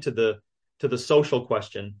tie into the social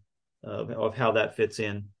question of how that fits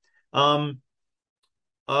in.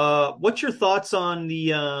 What's your thoughts on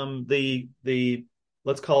the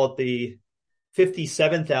let's call it the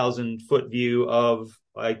 57,000 foot view of,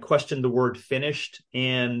 I questioned the word finished,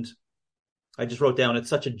 and I just wrote down it's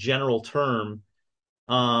such a general term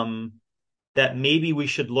that maybe we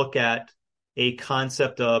should look at a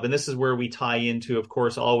concept of, and this is where we tie into, of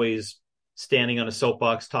course, always standing on a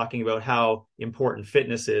soapbox talking about how important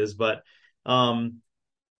fitness is. But I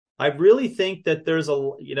really think that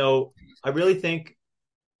I really think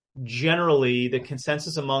generally the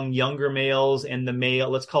consensus among younger males and the male,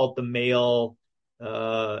 let's call it the male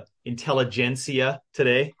intelligentsia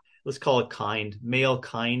today. Let's call it male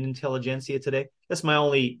kind intelligentsia today. That's my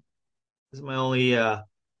only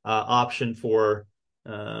option for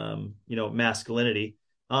masculinity.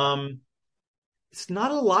 It's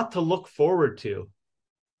not a lot to look forward to.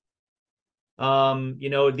 And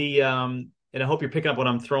I hope you're picking up what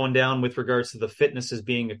I'm throwing down with regards to the fitness as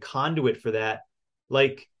being a conduit for that.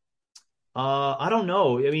 Like, I don't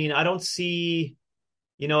know. I mean, I don't see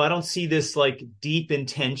this like deep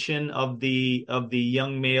intention of the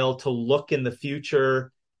young male to look in the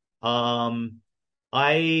future. I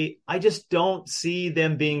just don't see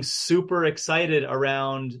them being super excited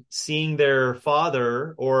around seeing their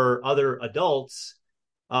father or other adults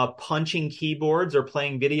punching keyboards or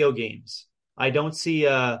playing video games. I don't see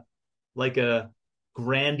a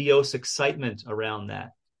grandiose excitement around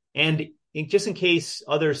that. And just in case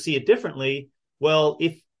others see it differently, well,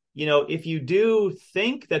 if you do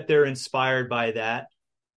think that they're inspired by that,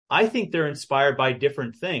 I think they're inspired by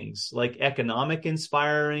different things, like economic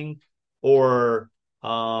inspiring, or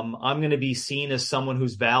I'm going to be seen as someone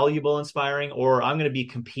who's valuable, inspiring, or I'm going to be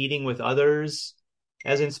competing with others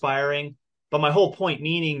as inspiring. But my whole point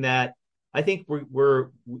meaning that I think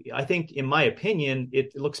I think, in my opinion,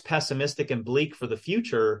 it looks pessimistic and bleak for the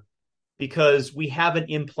future because we haven't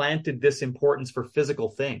implanted this importance for physical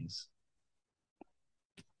things.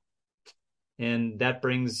 And that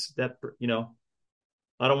brings that,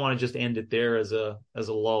 I don't want to just end it there as a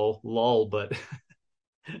lull, but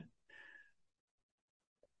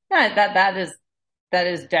yeah, that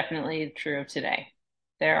is definitely true of today.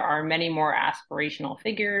 There are many more aspirational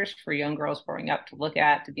figures for young girls growing up to look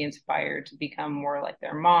at, to be inspired, to become more like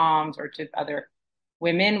their moms or to other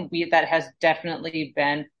women. That has definitely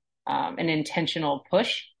been an intentional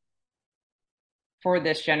push for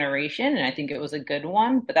this generation, and I think it was a good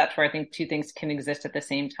one. But that's where I think two things can exist at the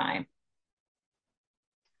same time.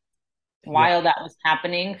 While that was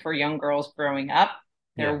happening for young girls growing up,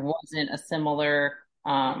 there wasn't a similar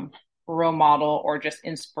role model or just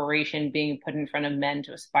inspiration being put in front of men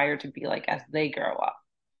to aspire to be like as they grow up.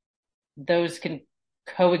 Those can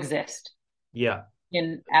coexist. Yeah.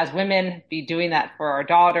 And as women, be doing that for our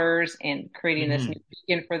daughters and creating this new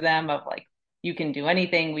beacon for them of like, you can do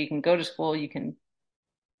anything. We can go to school. You can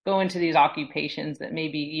go into these occupations that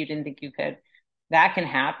maybe you didn't think you could. That can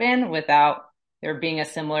happen without there being a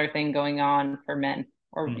similar thing going on for men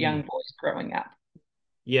or young boys growing up.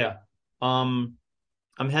 Yeah.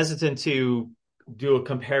 I'm hesitant to do a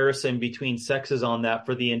comparison between sexes on that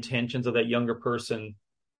for the intentions of that younger person.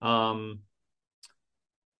 But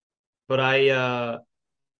I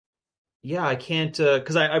can't,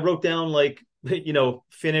 cause I wrote down like,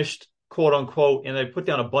 finished quote unquote, and I put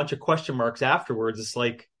down a bunch of question marks afterwards. It's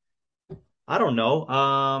like, I don't know.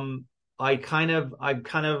 I was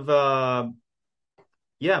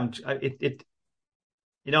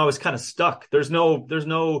kind of stuck. There's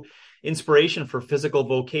no inspiration for physical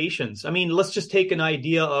vocations. I mean, let's just take an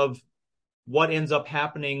idea of what ends up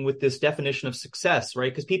happening with this definition of success,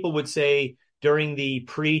 right? Because people would say during the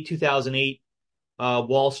pre-2008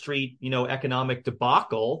 Wall Street, economic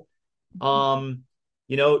debacle, to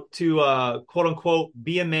quote unquote,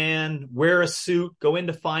 be a man, wear a suit, go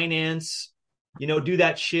into finance, do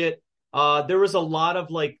that shit. There was a lot of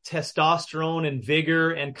like testosterone and vigor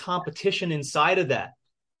and competition inside of that.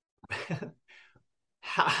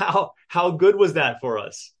 How good was that for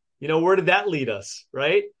us? where did that lead us,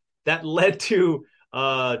 right? That led to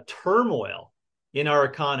turmoil in our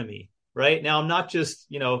economy, right? Now, I'm not just,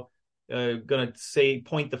 going to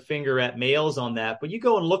point the finger at males on that, but you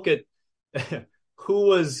go and look at who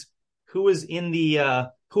was who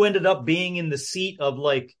ended up being in the seat of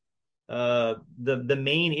like the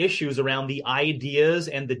main issues around the ideas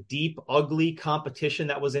and the deep, ugly competition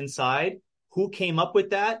that was inside. Who came up with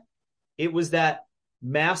that? It was that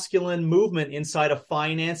masculine movement inside of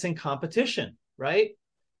finance and competition, right?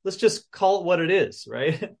 Let's just call it what it is,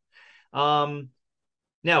 right?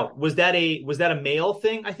 Now, was that a male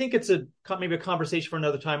thing? I think it's maybe a conversation for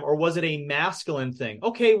another time. Or was it a masculine thing?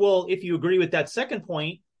 Okay, well, if you agree with that second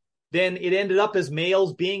point, then it ended up as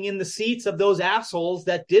males being in the seats of those assholes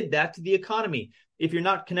that did that to the economy. If you're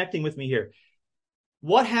not connecting with me here,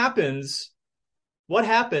 what happens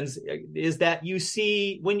is that you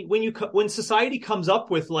see when society comes up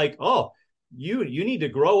with like, oh, you need to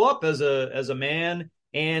grow up as a man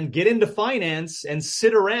and get into finance and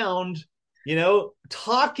sit around,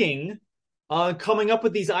 talking, coming up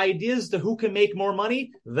with these ideas to who can make more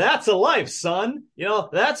money. That's a life, son.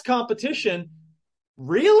 That's competition.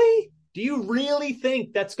 Really? Do you really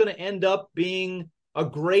think that's going to end up being a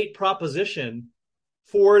great proposition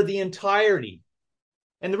for the entirety?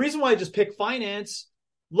 And the reason why I just pick finance,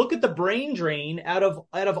 look at the brain drain out of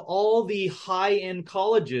all the high-end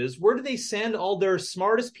colleges. Where do they send all their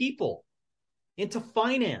smartest people? Into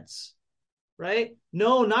finance, right?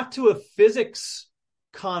 No, not to a physics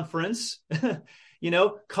conference,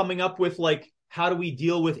 coming up with like, how do we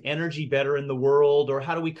deal with energy better in the world? Or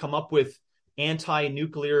how do we come up with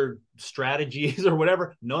anti-nuclear strategies or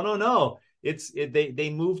whatever? No. They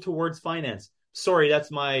move towards finance. Sorry, that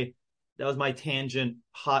was my tangent,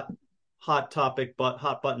 hot topic, but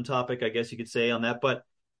hot button topic, I guess you could say on that. But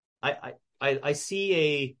I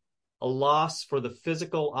see a loss for the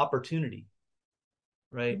physical opportunity,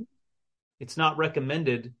 right? Mm-hmm. It's not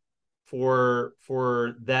recommended for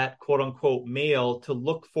that quote unquote male to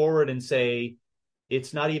look forward and say,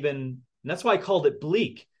 it's not even, and that's why I called it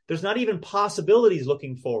bleak. There's not even possibilities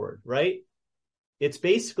looking forward, right? It's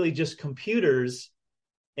basically just computers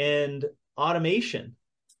and automation,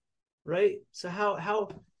 right? So how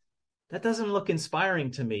that doesn't look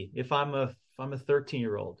inspiring to me if I'm a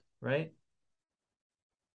 13-year-old, right?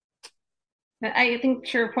 I think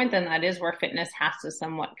to your point, then that is where fitness has to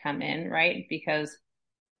somewhat come in, right? Because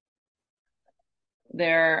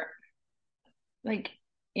they're like,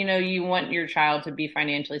 you want your child to be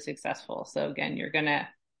financially successful. So again, you're going to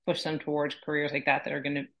push them towards careers like that are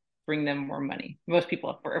going to bring them more money. Most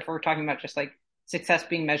people, if we're talking about just like success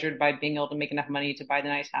being measured by being able to make enough money to buy the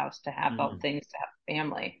nice house, to have all the things, to have a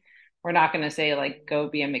family, we're not going to say like, go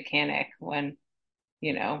be a mechanic when,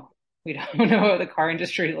 we don't know what the car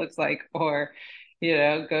industry looks like, or,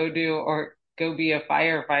 go be a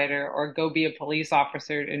firefighter, or go be a police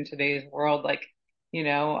officer in today's world. Like,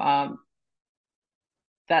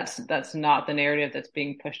 that's not the narrative that's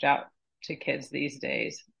being pushed out to kids these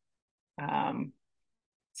days.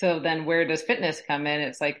 So then where does fitness come in?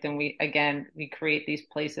 It's like, then we create these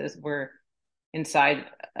places where inside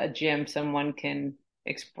a gym, someone can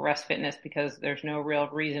express fitness because there's no real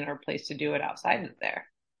reason or place to do it outside of there.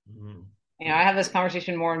 Mm-hmm. I have this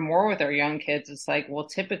conversation more and more with our young kids. It's like, well,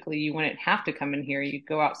 typically you wouldn't have to come in here. You'd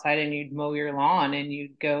go outside and you'd mow your lawn and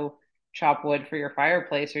you'd go chop wood for your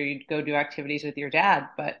fireplace, or you'd go do activities with your dad.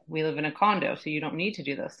 But we live in a condo, so you don't need to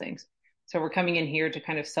do those things. So we're coming in here to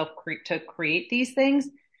kind of to create these things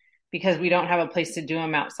because we don't have a place to do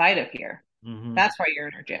them outside of here. Mm-hmm. That's why you're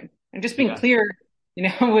in our gym. And just being clear,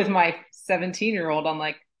 with my 17-year-old, I'm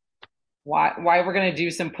like, why we're going to do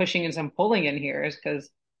some pushing and some pulling in here is because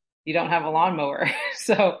you don't have a lawnmower.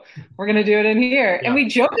 So we're going to do it in here. Yeah. And we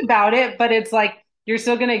joke about it, but it's like, you're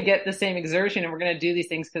still going to get the same exertion, and we're going to do these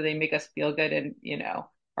things because they make us feel good and,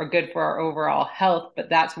 are good for our overall health. But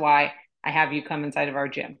that's why I have you come inside of our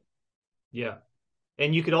gym. Yeah.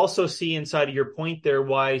 And you could also see inside of your point there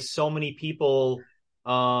why so many people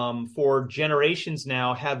for generations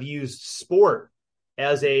now have used sport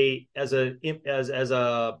as a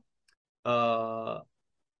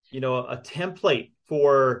template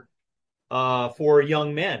for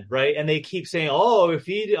young men, right? And they keep saying, oh,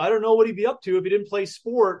 I don't know what he'd be up to if he didn't play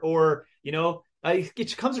sport, or,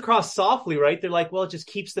 it comes across softly, right? They're like, well, it just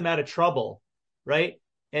keeps them out of trouble, right?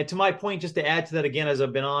 And to my point, just to add to that again, as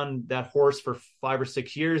I've been on that horse for 5 or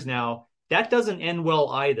 6 years now, that doesn't end well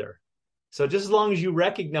either. So just as long as you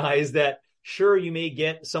recognize that, sure, you may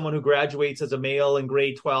get someone who graduates as a male in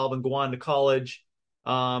grade 12 and go on to college,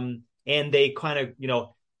 and they kind of,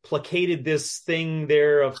 placated this thing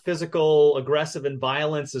there of physical, aggressive, and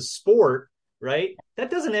violence as sport, right? That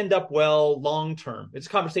doesn't end up well long term. It's a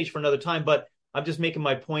conversation for another time, but I'm just making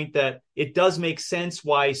my point that it does make sense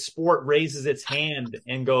why sport raises its hand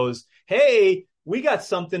and goes, hey, we got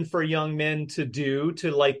something for young men to do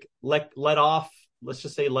to like let off, let's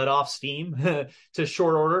just say let off steam to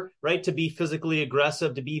short order, right? To be physically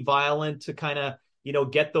aggressive, to be violent, to kind of,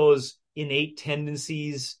 get those innate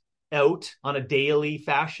tendencies out on a daily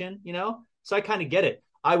fashion. So I kind of get it.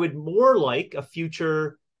 I would more like a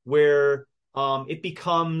future where it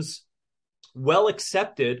becomes well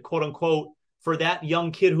accepted, quote unquote, for that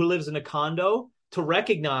young kid who lives in a condo to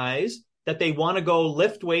recognize that they want to go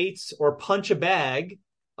lift weights or punch a bag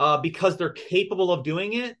because they're capable of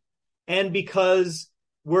doing it, and because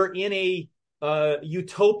we're in a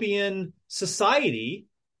utopian society,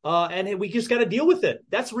 and we just got to deal with it.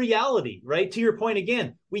 That's reality, right? To your point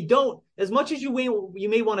again, we don't, as much as you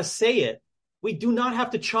may want to say it, we do not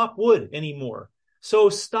have to chop wood anymore. So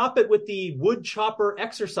stop it with the wood chopper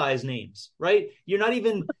exercise names, right? You're not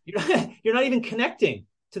even connecting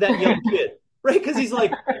to that young kid, right? Because he's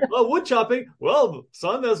like, well, wood chopping. Well,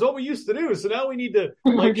 son, that's what we used to do. So now we need to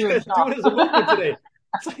like do it as a movement today.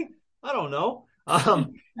 It's like, I don't know.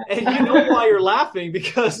 And you know why you're laughing,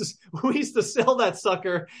 because we used to sell that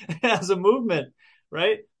sucker as a movement,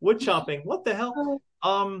 right? Wood chopping. What the hell?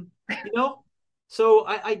 So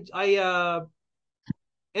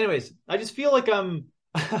anyways, I just feel like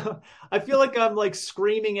I feel like I'm like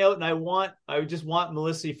screaming out, and I just want,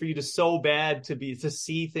 Melissa, for you to so bad to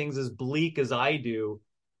see things as bleak as I do.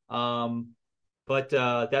 But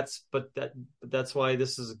that's why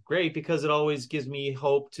this is great, because it always gives me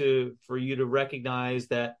hope for you to recognize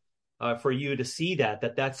that, for you to see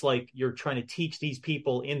that's like you're trying to teach these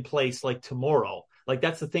people in place like tomorrow. Like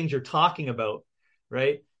that's the things you're talking about,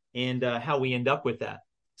 right? And how we end up with that.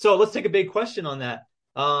 So let's take a big question on that.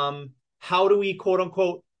 How do we, quote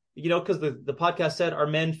unquote, because the podcast said, are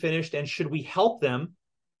men finished and should we help them?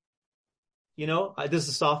 This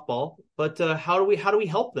is a softball, but how do we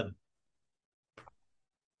help them?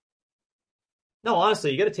 No,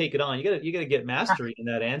 honestly, you got to take it on. You got to get mastery in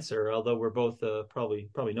that answer. Although we're both probably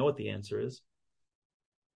know what the answer is.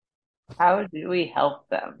 How do we help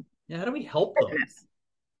them? Yeah, how do we help them?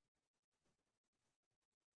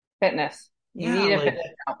 Fitness. You need a fitness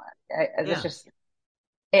outlet. It's just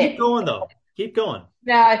keep going though. Keep going.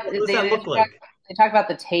 Yeah, what does that look like? They talk about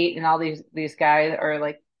the Tate and all these guys, or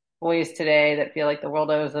like boys today that feel like the world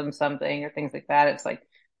owes them something or things like that. It's like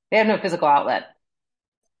they have no physical outlet,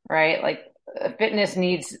 right? Like fitness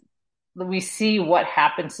needs. We see what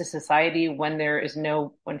happens to society when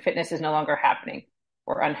when fitness is no longer happening.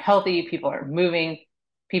 We're unhealthy. People are moving.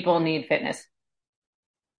 People need fitness.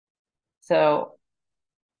 So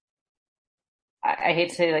I hate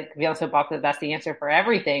to say, like, to be on soapbox that that's the answer for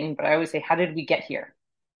everything, but I always say, how did we get here?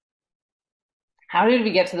 How did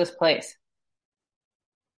we get to this place?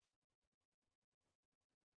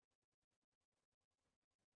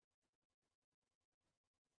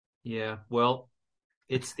 Yeah, well,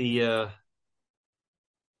 it's the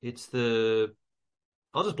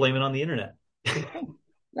I'll just blame it on the internet.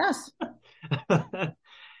 Yes.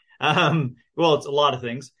 Well, it's a lot of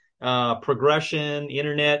things. Progression,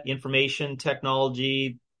 internet, information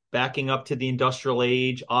technology, backing up to the industrial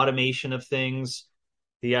age, automation of things,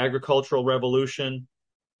 the agricultural revolution.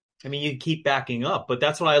 I mean, you keep backing up, but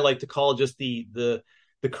that's what I like to call just the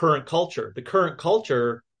current culture. The current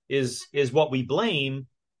culture is what we blame,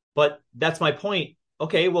 but that's my point.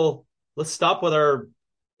 Okay, well, let's stop with our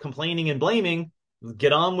complaining and blaming.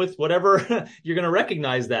 Get on with whatever. You're going to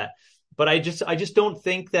recognize that. But I just don't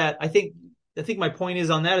think that. I think my point is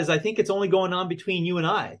on that is I think it's only going on between you and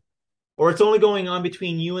I, or it's only going on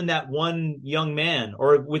between you and that one young man,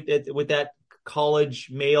 or with that college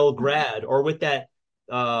male grad, or with that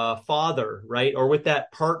father, right, or with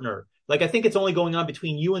that partner. Like I think it's only going on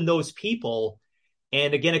between you and those people.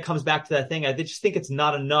 And again, it comes back to that thing. I just think it's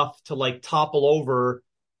not enough to like topple over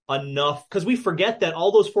enough, because we forget that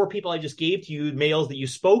all those 4 people I just gave to you, males that you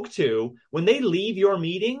spoke to, when they leave your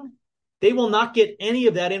meeting, they will not get any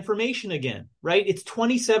of that information again, right? It's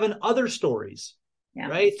 27 other stories,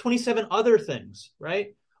 right? It's 27 other things,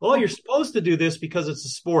 right? Oh, you're supposed to do this because it's a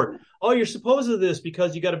sport. Oh, you're supposed to do this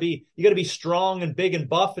because you got to be strong and big and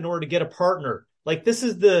buff in order to get a partner. Like these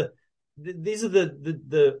are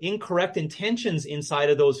the incorrect intentions inside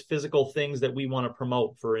of those physical things that we want to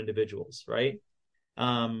promote for individuals, right?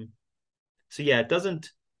 So yeah, it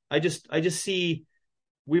doesn't. I just see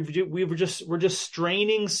we're just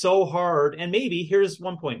straining so hard. And maybe here's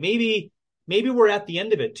one point. Maybe we're at the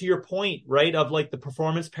end of it, to your point, right? Of like the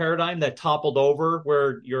performance paradigm that toppled over,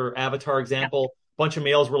 where your avatar example, bunch of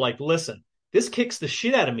males were like, listen, this kicks the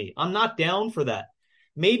shit out of me. I'm not down for that.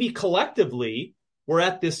 Maybe collectively we're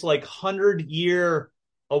at this like 100-year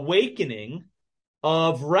awakening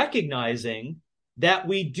of recognizing that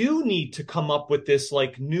we do need to come up with this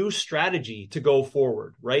like new strategy to go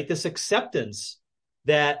forward, right? This acceptance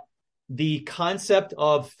that the concept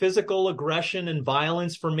of physical aggression and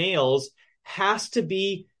violence for males has to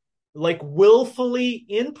be like willfully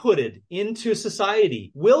inputted into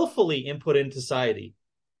society,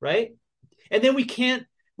 right? And then we can't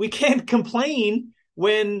complain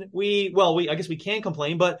when I guess we can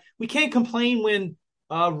complain, but we can't complain when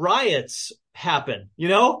riots happen,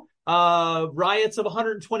 riots of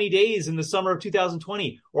 120 days in the summer of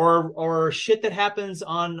 2020, or shit that happens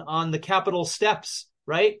on the Capitol steps,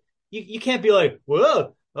 right? You can't be like,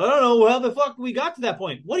 well, I don't know how the fuck we got to that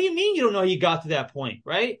point. What do you mean you don't know how you got to that point,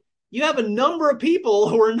 right? You have a number of people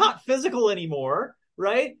who are not physical anymore,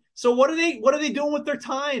 right? So what are they doing with their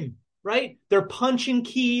time, right? They're punching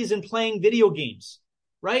keys and playing video games,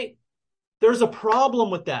 right? There's a problem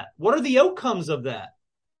with that. What are the outcomes of that,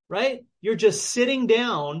 right? You're just sitting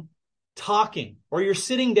down talking, or you're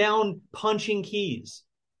sitting down punching keys,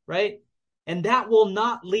 right? And that will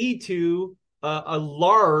not lead to a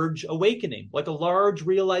large awakening, like a large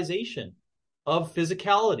realization of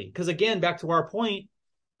physicality. Because again, back to our point,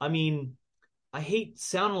 I mean, I hate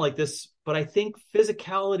sounding like this, but I think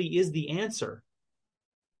physicality is the answer.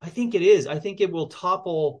 I think it is. I think it will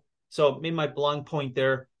topple. So maybe my long point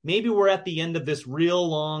there, maybe we're at the end of this real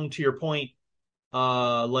long, to your point,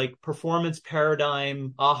 like performance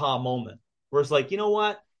paradigm aha moment, where it's like, you know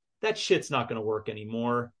what? That shit's not going to work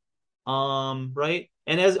anymore. Right.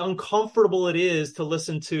 And as uncomfortable it is to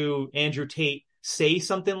listen to Andrew Tate say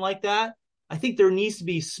something like that, I think there needs to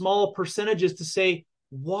be small percentages to say,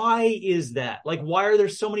 why is that? Like, why are there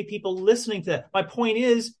so many people listening to that? My point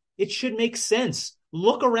is, it should make sense.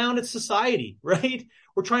 Look around at society, right?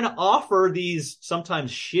 We're trying to offer these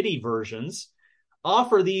sometimes shitty versions,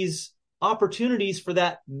 offer these opportunities for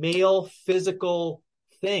that male physical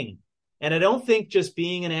thing. And I don't think just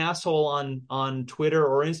being an asshole on Twitter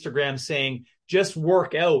or Instagram saying just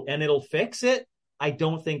work out and it'll fix it, I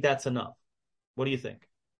don't think that's enough. What do you think?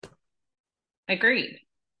 Agreed.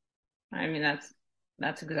 I mean, that's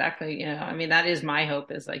exactly, I mean, that is my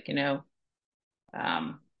hope, is like,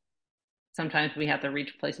 sometimes we have to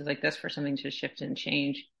reach places like this for something to shift and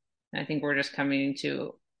change. And I think we're just coming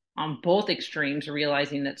to, on both extremes,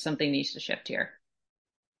 realizing that something needs to shift here.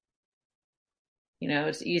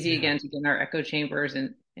 It's easy again to get in our echo chambers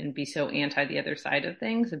and be so anti the other side of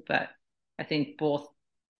things. But I think both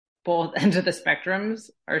ends of the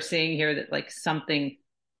spectrums are saying here that like something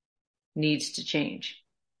needs to change.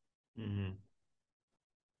 Mm-hmm.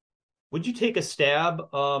 Would you take a stab?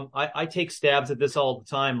 I take stabs at this all the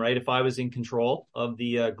time, right? If I was in control of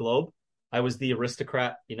the globe, I was the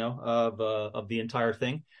aristocrat, of the entire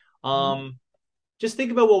thing. Just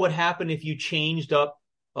think about what would happen if you changed up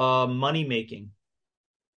money making.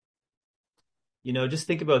 Just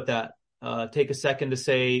think about that. Take a second to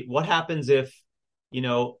say, what happens if,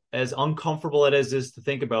 as uncomfortable it is to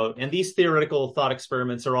think about, and these theoretical thought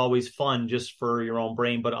experiments are always fun just for your own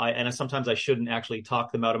brain, but sometimes I shouldn't actually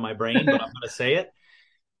talk them out of my brain, but I'm going to say it.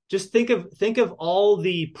 Just think of all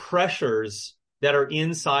the pressures that are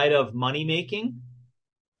inside of money making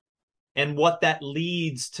and what that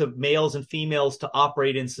leads to males and females to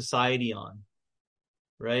operate in society on,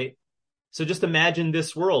 right? So just imagine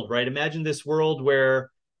this world, right? Imagine this world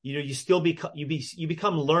where, you still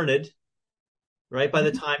become learned, right? By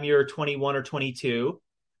the time you're 21 or 22,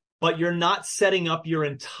 but you're not setting up your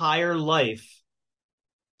entire life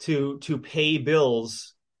to pay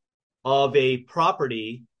bills of a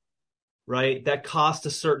property, right? That costs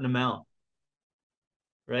a certain amount,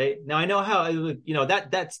 right? Now I know how,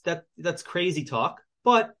 that's crazy talk,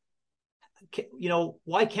 but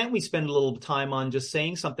why can't we spend a little time on just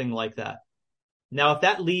saying something like that? Now, if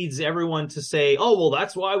that leads everyone to say, oh, well,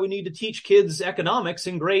 that's why we need to teach kids economics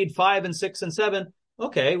in grade 5 and 6 and 7.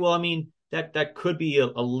 Okay, well, I mean, that could be a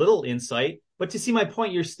little insight. But to see my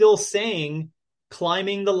point, you're still saying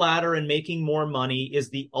climbing the ladder and making more money is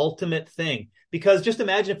the ultimate thing. Because just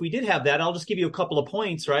imagine if we did have that, I'll just give you a couple of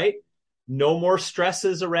points, right? No more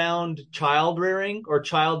stresses around child rearing or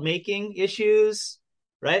child making issues,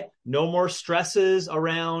 right? No more stresses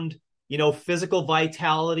around, physical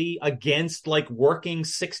vitality against like working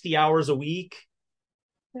 60 hours a week.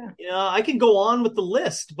 Yeah. I can go on with the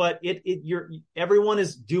list, but everyone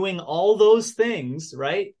is doing all those things,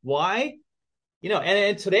 right? Why?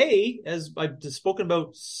 And today, as I've spoken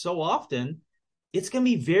about so often, it's going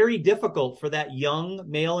to be very difficult for that young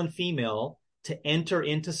male and female to enter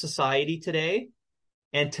into society today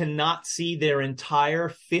and to not see their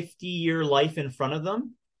entire 50-year life in front of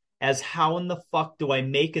them as how in the fuck do I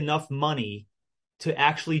make enough money to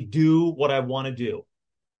actually do what I want to do,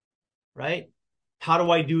 right? How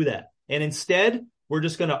do I do that? And instead, we're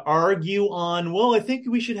just going to argue on, well, I think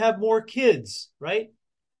we should have more kids, right?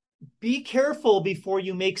 Be careful before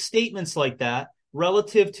you make statements like that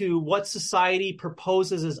relative to what society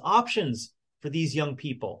proposes as options for these young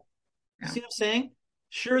people. You see what I'm saying?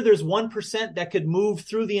 Sure, there's 1% that could move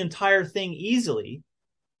through the entire thing easily,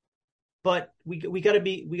 but we got to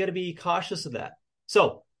be cautious of that.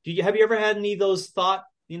 So, have you ever had any of those thought,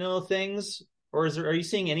 things, or are you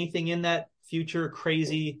seeing anything in that future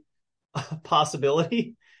crazy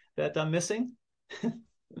possibility that I'm missing?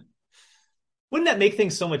 Wouldn't that make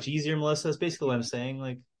things so much easier, Melissa? That's basically what I'm saying.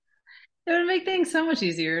 Like, it would make things so much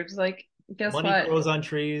easier. It's like, guess money what? grows on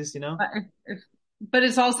trees, But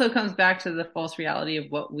it also comes back to the false reality of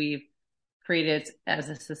what we've created as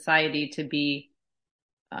a society to be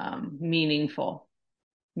meaningful,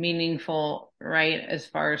 right? As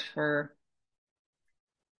far as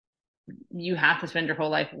you have to spend your whole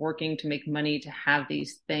life working to make money to have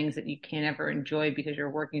these things that you can't ever enjoy because you're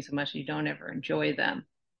working so much you don't ever enjoy them,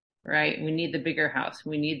 right? We need the bigger house.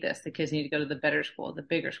 We need this. The kids need to go to the better school, the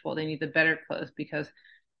bigger school. They need the better clothes because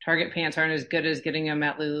Target pants aren't as good as getting them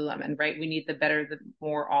at Lululemon, right? We need the better, the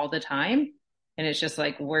more all the time. And it's just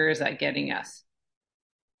like, where is that getting us?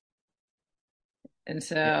 And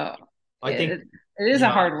so I think it is a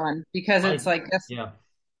hard one because it's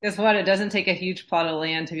guess what? It doesn't take a huge plot of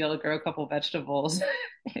land to be able to grow a couple vegetables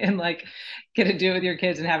and like get to do it with your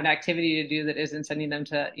kids and have an activity to do that isn't sending them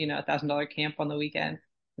to, $1,000 camp on the weekend.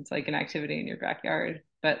 It's like an activity in your backyard,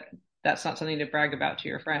 but that's not something to brag about to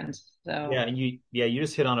your friends. So and you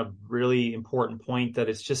just hit on a really important point that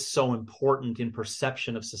it's just so important in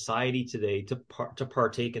perception of society today to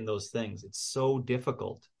partake in those things. It's so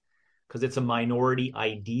difficult because it's a minority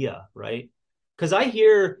idea, right? Because I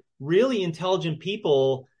hear really intelligent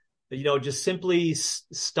people, just simply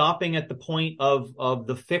stopping at the point of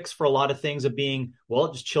the fix for a lot of things of being,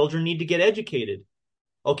 well, just children need to get educated.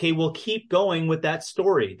 Okay, well, keep going with that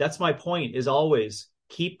story. That's my point, is always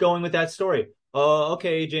keep going with that story.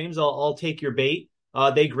 Okay, James, I'll take your bait.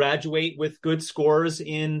 They graduate with good scores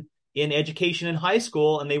in education in high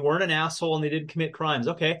school, and they weren't an asshole and they didn't commit crimes.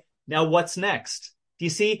 Okay, now what's next? Do you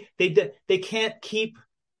see? They can't keep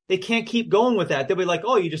going with that. They'll be like,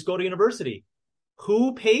 oh, you just go to university.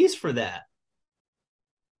 Who pays for that?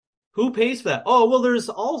 Who pays for that? Oh, well, there's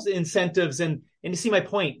all incentives, and you see my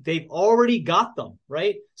point. They've already got them,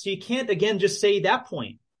 right? So you can't again just say that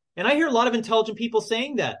point. And I hear a lot of intelligent people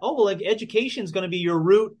saying that. Oh, well, like education is going to be your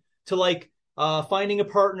route to like finding a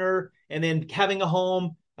partner and then having a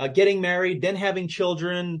home, getting married, then having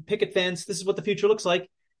children, picket fence. This is what the future looks like.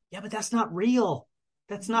 Yeah, but that's not real.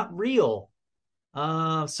 That's not real.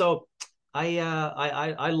 So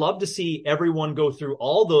I love to see everyone go through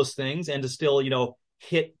all those things and to still,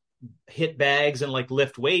 hit bags and like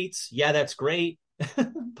lift weights. Yeah, that's great.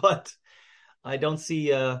 But I don't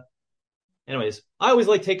see, anyways, I always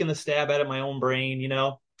like taking the stab at it, my own brain,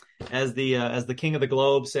 as the king of the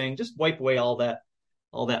globe, saying, just wipe away all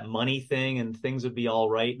that money thing and things would be all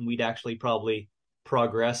right. And we'd actually probably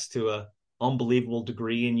progress to a unbelievable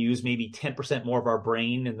degree and use maybe 10% more of our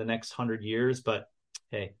brain in the next 100 years. But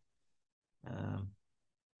hey, I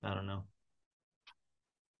don't know.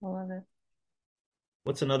 I love it.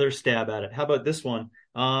 What's another stab at it? How about this one?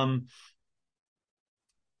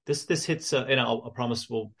 This hits, and I'll promise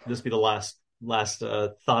this be the last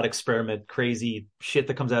thought experiment, crazy shit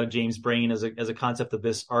that comes out of James' brain as a concept of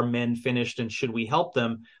this. Are men finished and should we help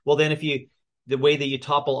them? Well, then the way that you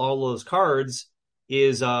topple all those cards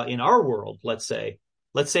is in our world, let's say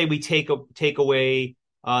we take away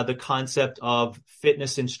the concept of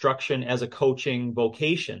fitness instruction as a coaching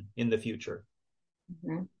vocation in the future.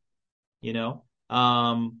 Mm-hmm.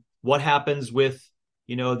 What happens with,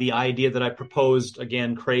 the idea that I proposed,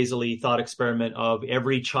 again, crazily thought experiment of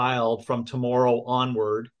every child from tomorrow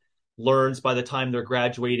onward learns by the time they're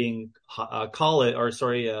graduating high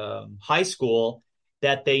school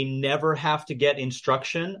that they never have to get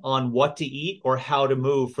instruction on what to eat or how to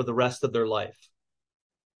move for the rest of their life.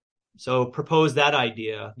 So propose that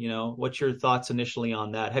idea, what's your thoughts initially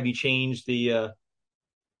on that? Have you changed the,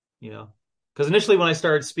 because initially when I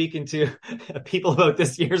started speaking to people about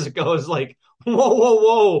this years ago, it was like,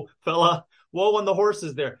 whoa, fella, whoa on the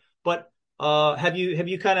horses there. But have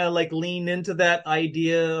you kind of like leaned into that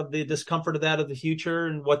idea of the discomfort of the future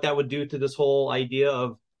and what that would do to this whole idea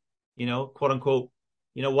of, quote unquote,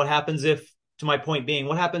 what happens if, to my point being,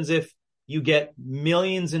 what happens if you get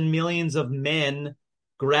millions and millions of men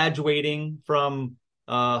graduating from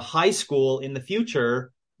high school in the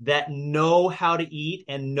future that know how to eat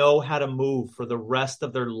and know how to move for the rest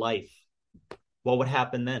of their life, what would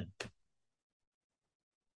happen then?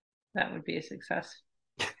 That would be a success.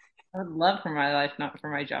 I would love for my life, not for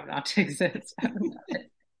my job, not to exist. I would love it.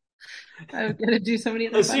 I would get to do so many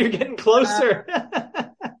other So fun you're things. getting closer.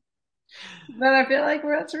 But I feel like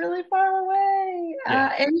that's really far away.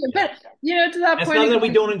 Yeah. Yeah. But to that It's point not that we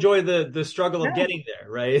again, don't enjoy the struggle of no, getting there,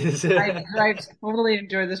 right? I totally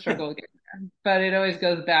enjoy the struggle again. But it always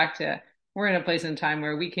goes back to we're in a place in time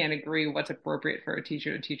where we can't agree what's appropriate for a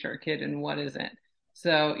teacher to teach our kid and what isn't.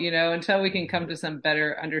 So, until we can come to some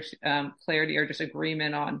better clarity or just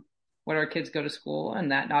agreement on what our kids go to school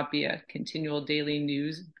and that not be a continual daily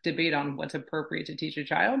news debate on what's appropriate to teach a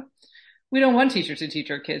child, we don't want teachers to teach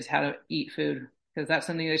our kids how to eat food because that's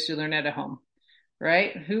something they should learn at home,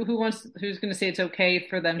 right? Who's going to say it's okay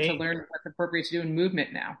for them to Hey, learn what's appropriate to do in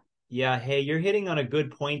movement now? yeah, hey, you're hitting on a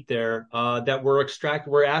good point there. That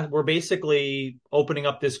we're basically opening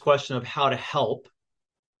up this question of how to help,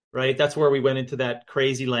 right? That's where we went into that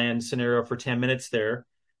crazy land scenario for 10 minutes there.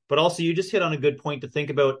 But also, you just hit on a good point to think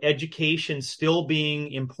about education still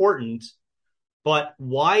being important. But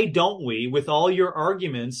why don't we, with all your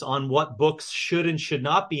arguments on what books should and should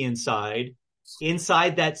not be inside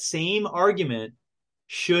that same argument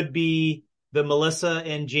should be the Melissa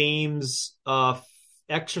and James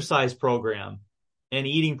exercise program and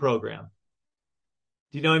eating program?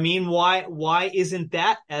 Do you know what I mean? Why isn't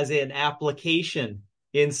that as an application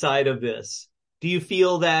inside of this? Do you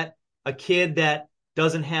feel that a kid that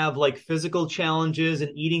doesn't have like physical challenges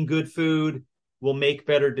and eating good food will make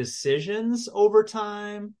better decisions over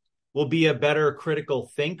time? Will be a better critical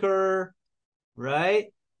thinker, right?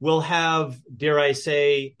 Will have, dare I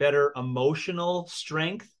say, better emotional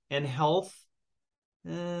strength and health?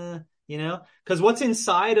 Because what's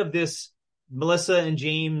inside of this Melissa and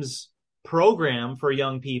James program for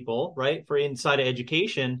young people, right, for inside of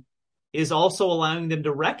education, is also allowing them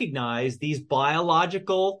to recognize these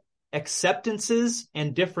biological acceptances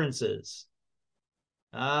and differences.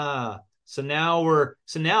 So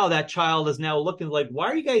now that child is now looking like, why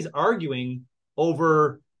are you guys arguing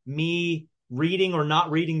over me reading or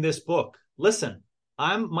not reading this book? Listen,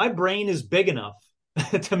 my brain is big enough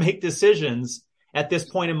to make decisions at this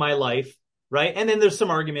point in my life, right? And then there's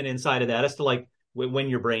some argument inside of that as to like when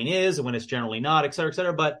your brain is and when it's generally not, et cetera, et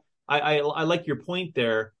cetera. But I like your point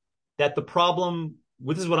there that the problem,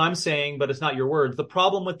 this is what I'm saying, but it's not your words. The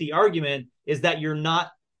problem with the argument is that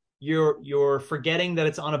you're forgetting that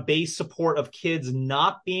it's on a base support of kids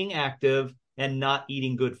not being active and not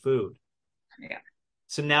eating good food. Yeah.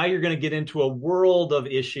 So now you're going to get into a world of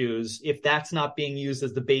issues if that's not being used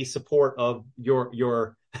as the base support of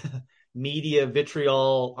your media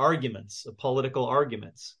vitriol arguments, political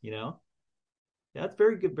arguments, That's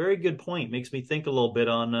very good point. Makes me think a little bit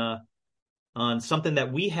on something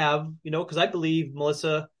that we have, because I believe,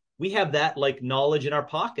 Melissa, we have that like knowledge in our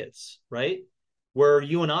pockets, right? Where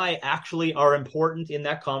you and I actually are important in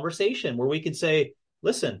that conversation, where we can say,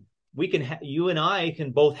 listen, you and I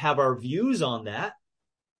can both have our views on that,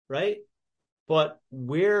 right? But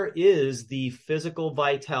where is the physical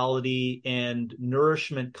vitality and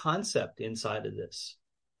nourishment concept inside of this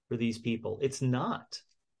for these people? It's not.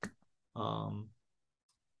 To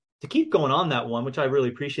keep going on that one, which I really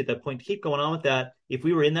appreciate that point, to keep going on with that, if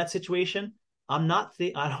we were in that situation, I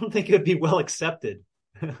don't think it would be well accepted.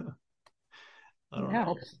 I don't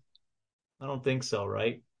know. I don't think so,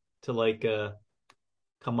 right? To like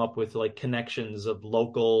come up with like connections of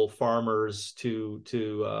local farmers to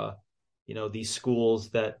these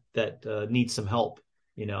schools that need some help.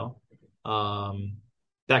 Back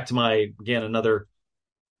to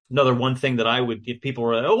another one thing that I would, if people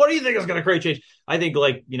were like, oh, what do you think is going to create change? I think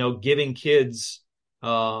like giving kids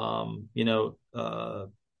quality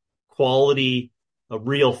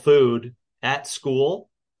real food at school,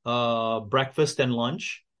 breakfast and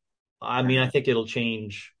lunch. I mean, I think it'll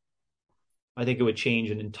change. I think it would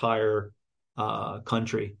change an entire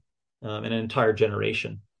country and an entire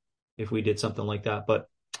generation if we did something like that. But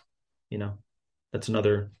it's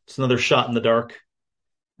another shot in the dark.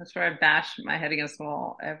 That's where I bash my head against the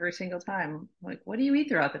wall every single time. Like, what do you eat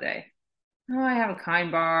throughout the day? Oh, I have a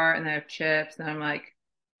Kind bar and I have chips. And I'm like,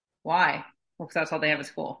 why? Well, because that's all they have at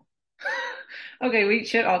school. Okay, we eat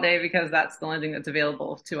shit all day because that's the only thing that's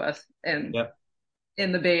available to us in Yep.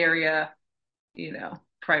 in the Bay Area,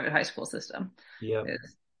 private high school system Yep.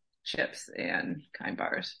 is chips and Kind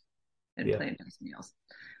bars and Yep. plant-based meals.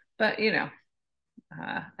 But and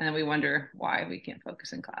then we wonder why we can't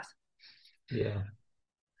focus in class. Yeah.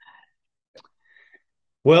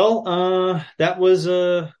 Well, that was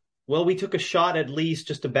well, we took a shot, at least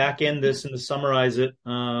just to back end this and to summarize it.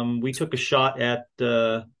 We took a shot at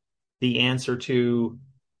the answer to.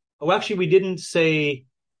 Oh, actually, we didn't say,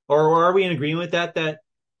 or are we in agreement with that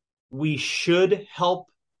we should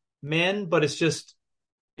help men, but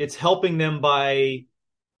it's helping them by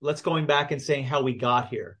let's going back and saying how we got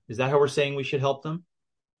here. Is that how we're saying we should help them?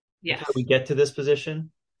 Yes. How we get to this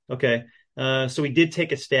position? Okay. So we did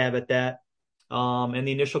take a stab at that. And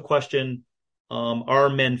the initial question, are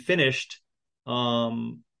men finished?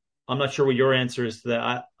 I'm not sure what your answer is to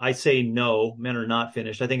that. I say no, men are not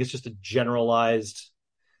finished. I think it's just a generalized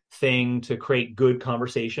thing to create good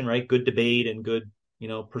conversation, right? Good debate and good,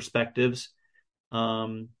 perspectives.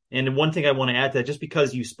 And one thing I want to add to that, just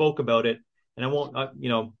because you spoke about it, and I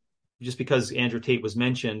won't, just because Andrew Tate was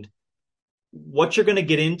mentioned, what you're going to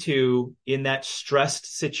get into in that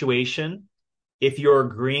stressed situation, if you're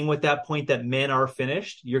agreeing with that point that men are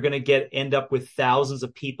finished, you're going to end up with thousands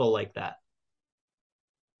of people like that.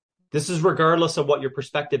 This is regardless of what your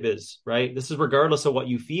perspective is, right? This is regardless of what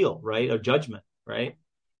you feel, right? Of judgment, right?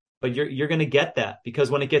 But you're going to get that,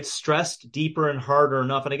 because when it gets stressed deeper and harder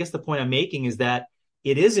enough, and I guess the point I'm making is that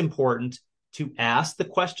it is important to ask the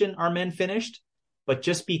question, are men finished? But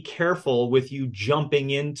just be careful with you jumping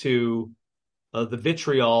into the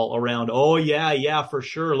vitriol around, oh, yeah, for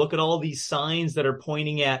sure. Look at all these signs that are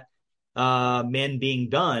pointing at men being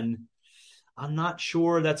done. I'm not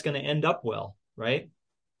sure that's going to end up well, right?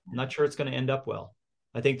 I'm not sure it's going to end up well.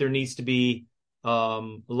 I think there needs to be a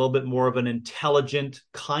little bit more of an intelligent,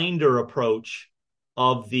 kinder approach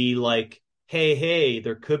of the like, hey,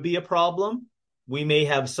 there could be a problem. We may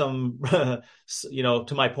have some,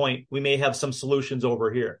 to my point, we may have some solutions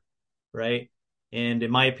over here, right? And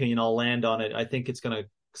in my opinion, I'll land on it. I think it's going to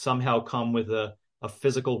somehow come with a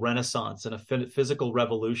physical renaissance and a physical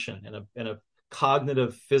revolution and a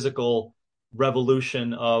cognitive physical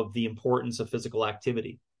revolution of the importance of physical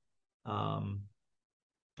activity.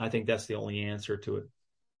 I think that's the only answer to it.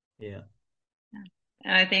 Yeah.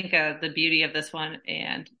 And I think the beauty of this one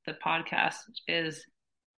and the podcast is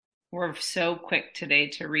we're so quick today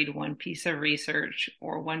to read one piece of research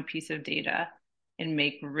or one piece of data and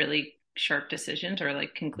make really sharp decisions or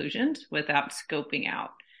like conclusions without scoping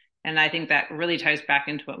out. And I think that really ties back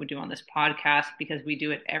into what we do on this podcast, because we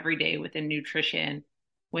do it every day within nutrition,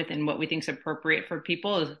 within what we think is appropriate for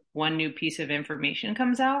people. Is one new piece of information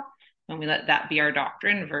comes out and we let that be our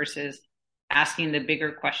doctrine versus asking the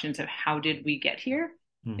bigger questions of how did we get here?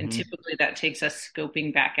 Mm-hmm. And typically that takes us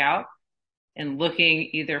scoping back out and looking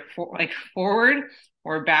either forward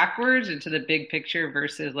or backwards into the big picture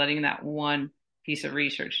versus letting that one piece of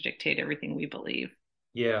research dictate everything we believe.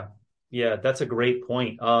 Yeah, that's a great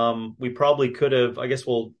point. We probably could have, I guess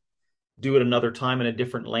we'll do it another time in a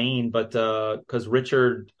different lane, but because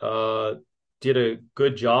Richard did a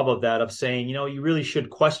good job of that, of saying, you really should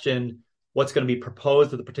question what's going to be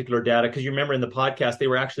proposed with the particular data. Because you remember in the podcast, they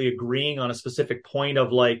were actually agreeing on a specific point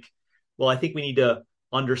of like, well, I think we need to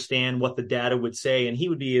understand what the data would say. And he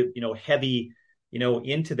would be, heavy,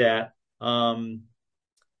 into that.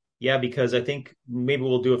 Because I think maybe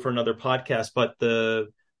we'll do it for another podcast, but the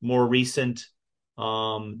more recent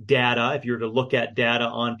data, if you were to look at data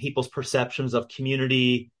on people's perceptions of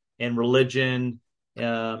community and religion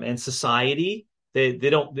and society,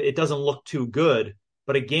 it doesn't look too good.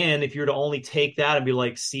 But again, if you were to only take that and be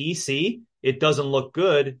like, see, it doesn't look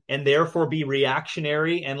good, and therefore be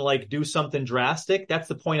reactionary and like do something drastic, that's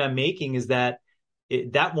the point I'm making, is that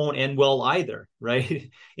that won't end well either, right?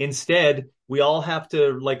 Instead, we all have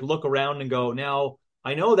to like look around and go, now,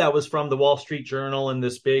 I know that was from the Wall Street Journal and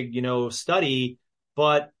this big, study,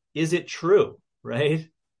 but is it true, right?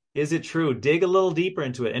 Is it true? Dig a little deeper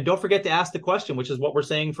into it. And don't forget to ask the question, which is what we're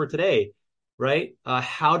saying for today, right?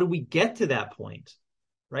 How do we get to that point,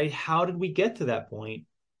 right? How did we get to that point?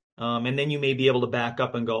 And then you may be able to back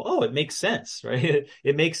up and go, oh, it makes sense, right?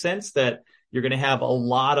 It makes sense that you're going to have a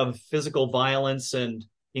lot of physical violence and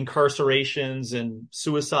incarcerations and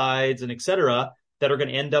suicides and et cetera that are going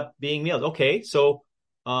to end up being meals. Okay, so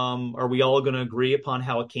are we all going to agree upon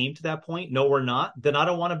how it came to that point? No, we're not. Then I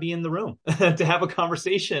don't want to be in the room to have a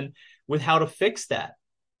conversation with how to fix that,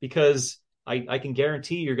 because I can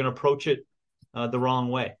guarantee you're going to approach it the wrong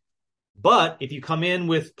way. But if you come in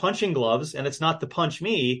with punching gloves, and it's not to punch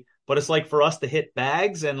me, but it's like for us to hit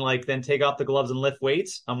bags and like then take off the gloves and lift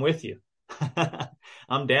weights, I'm with you.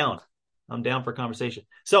 I'm down for conversation.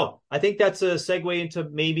 So I think that's a segue into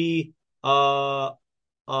maybe a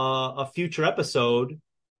future episode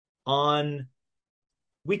on,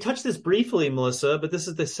 we touched this briefly, Melissa, but this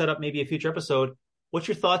is to set up maybe a future episode. What's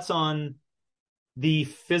your thoughts on the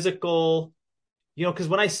physical, because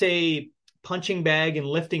when I say punching bag and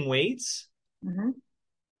lifting weights, Mm-hmm.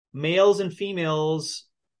 males and females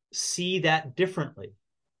see that differently.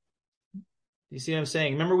 You see what I'm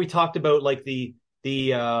saying? Remember we talked about like the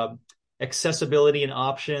accessibility and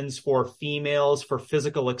options for females for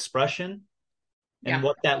physical expression and Yeah.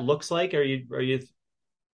 what that looks like. Are you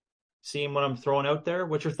seeing what I'm throwing out there?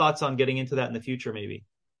 What's your thoughts on getting into that in the future, maybe?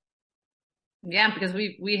 Yeah, because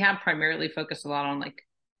we have primarily focused a lot on like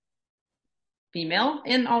female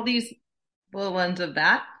in all these little ends of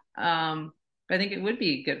that. But I think it would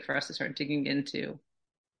be good for us to start digging into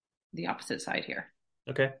the opposite side here.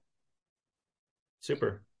 Okay,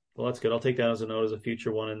 super. Well, that's good. I'll take that as a note as a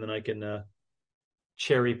future one, and then I can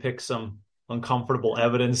cherry pick some uncomfortable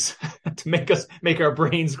evidence to make our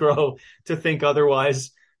brains grow to think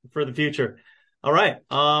otherwise for the future. All right.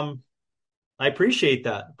 I appreciate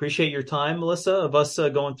that. Appreciate your time, Melissa, of us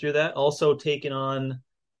going through that. Also taking on,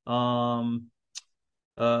 um,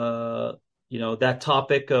 uh, that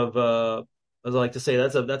topic of, as I like to say,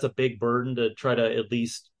 that's a big burden to try to at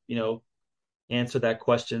least, answer that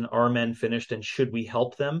question: Are men finished, and should we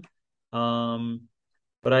help them? Um,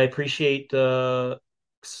 but I appreciate, looking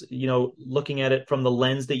at it from the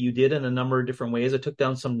lens that you did in a number of different ways. I took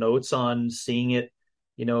down some notes on seeing it,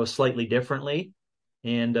 slightly differently,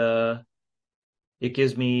 and it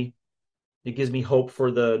gives me hope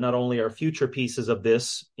for the not only our future pieces of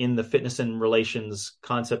this in the fitness and relations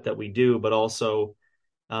concept that we do, but also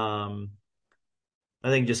I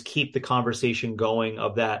think just keep the conversation going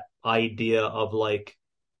of that idea of like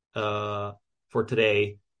for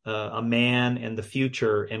today a man and the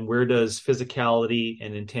future, and where does physicality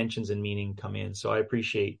and intentions and meaning come in. So I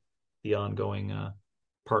appreciate the ongoing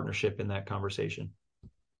partnership in that conversation.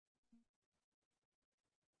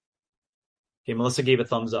 Okay, Melissa gave a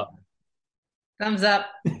thumbs up. Thumbs up.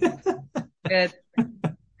 Good.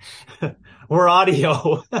 We're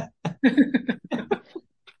audio.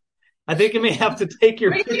 I think you may have to take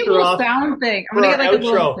your picture off. Sound thing. I'm gonna get like outro. a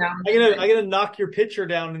little sound. I'm gonna knock your picture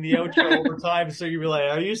down in the outro over time, so you'll be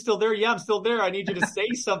like, "Are you still there?" Yeah, I'm still there. I need you to say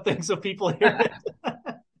something so people hear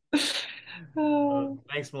it.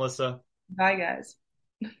 Thanks, Melissa. Bye, guys.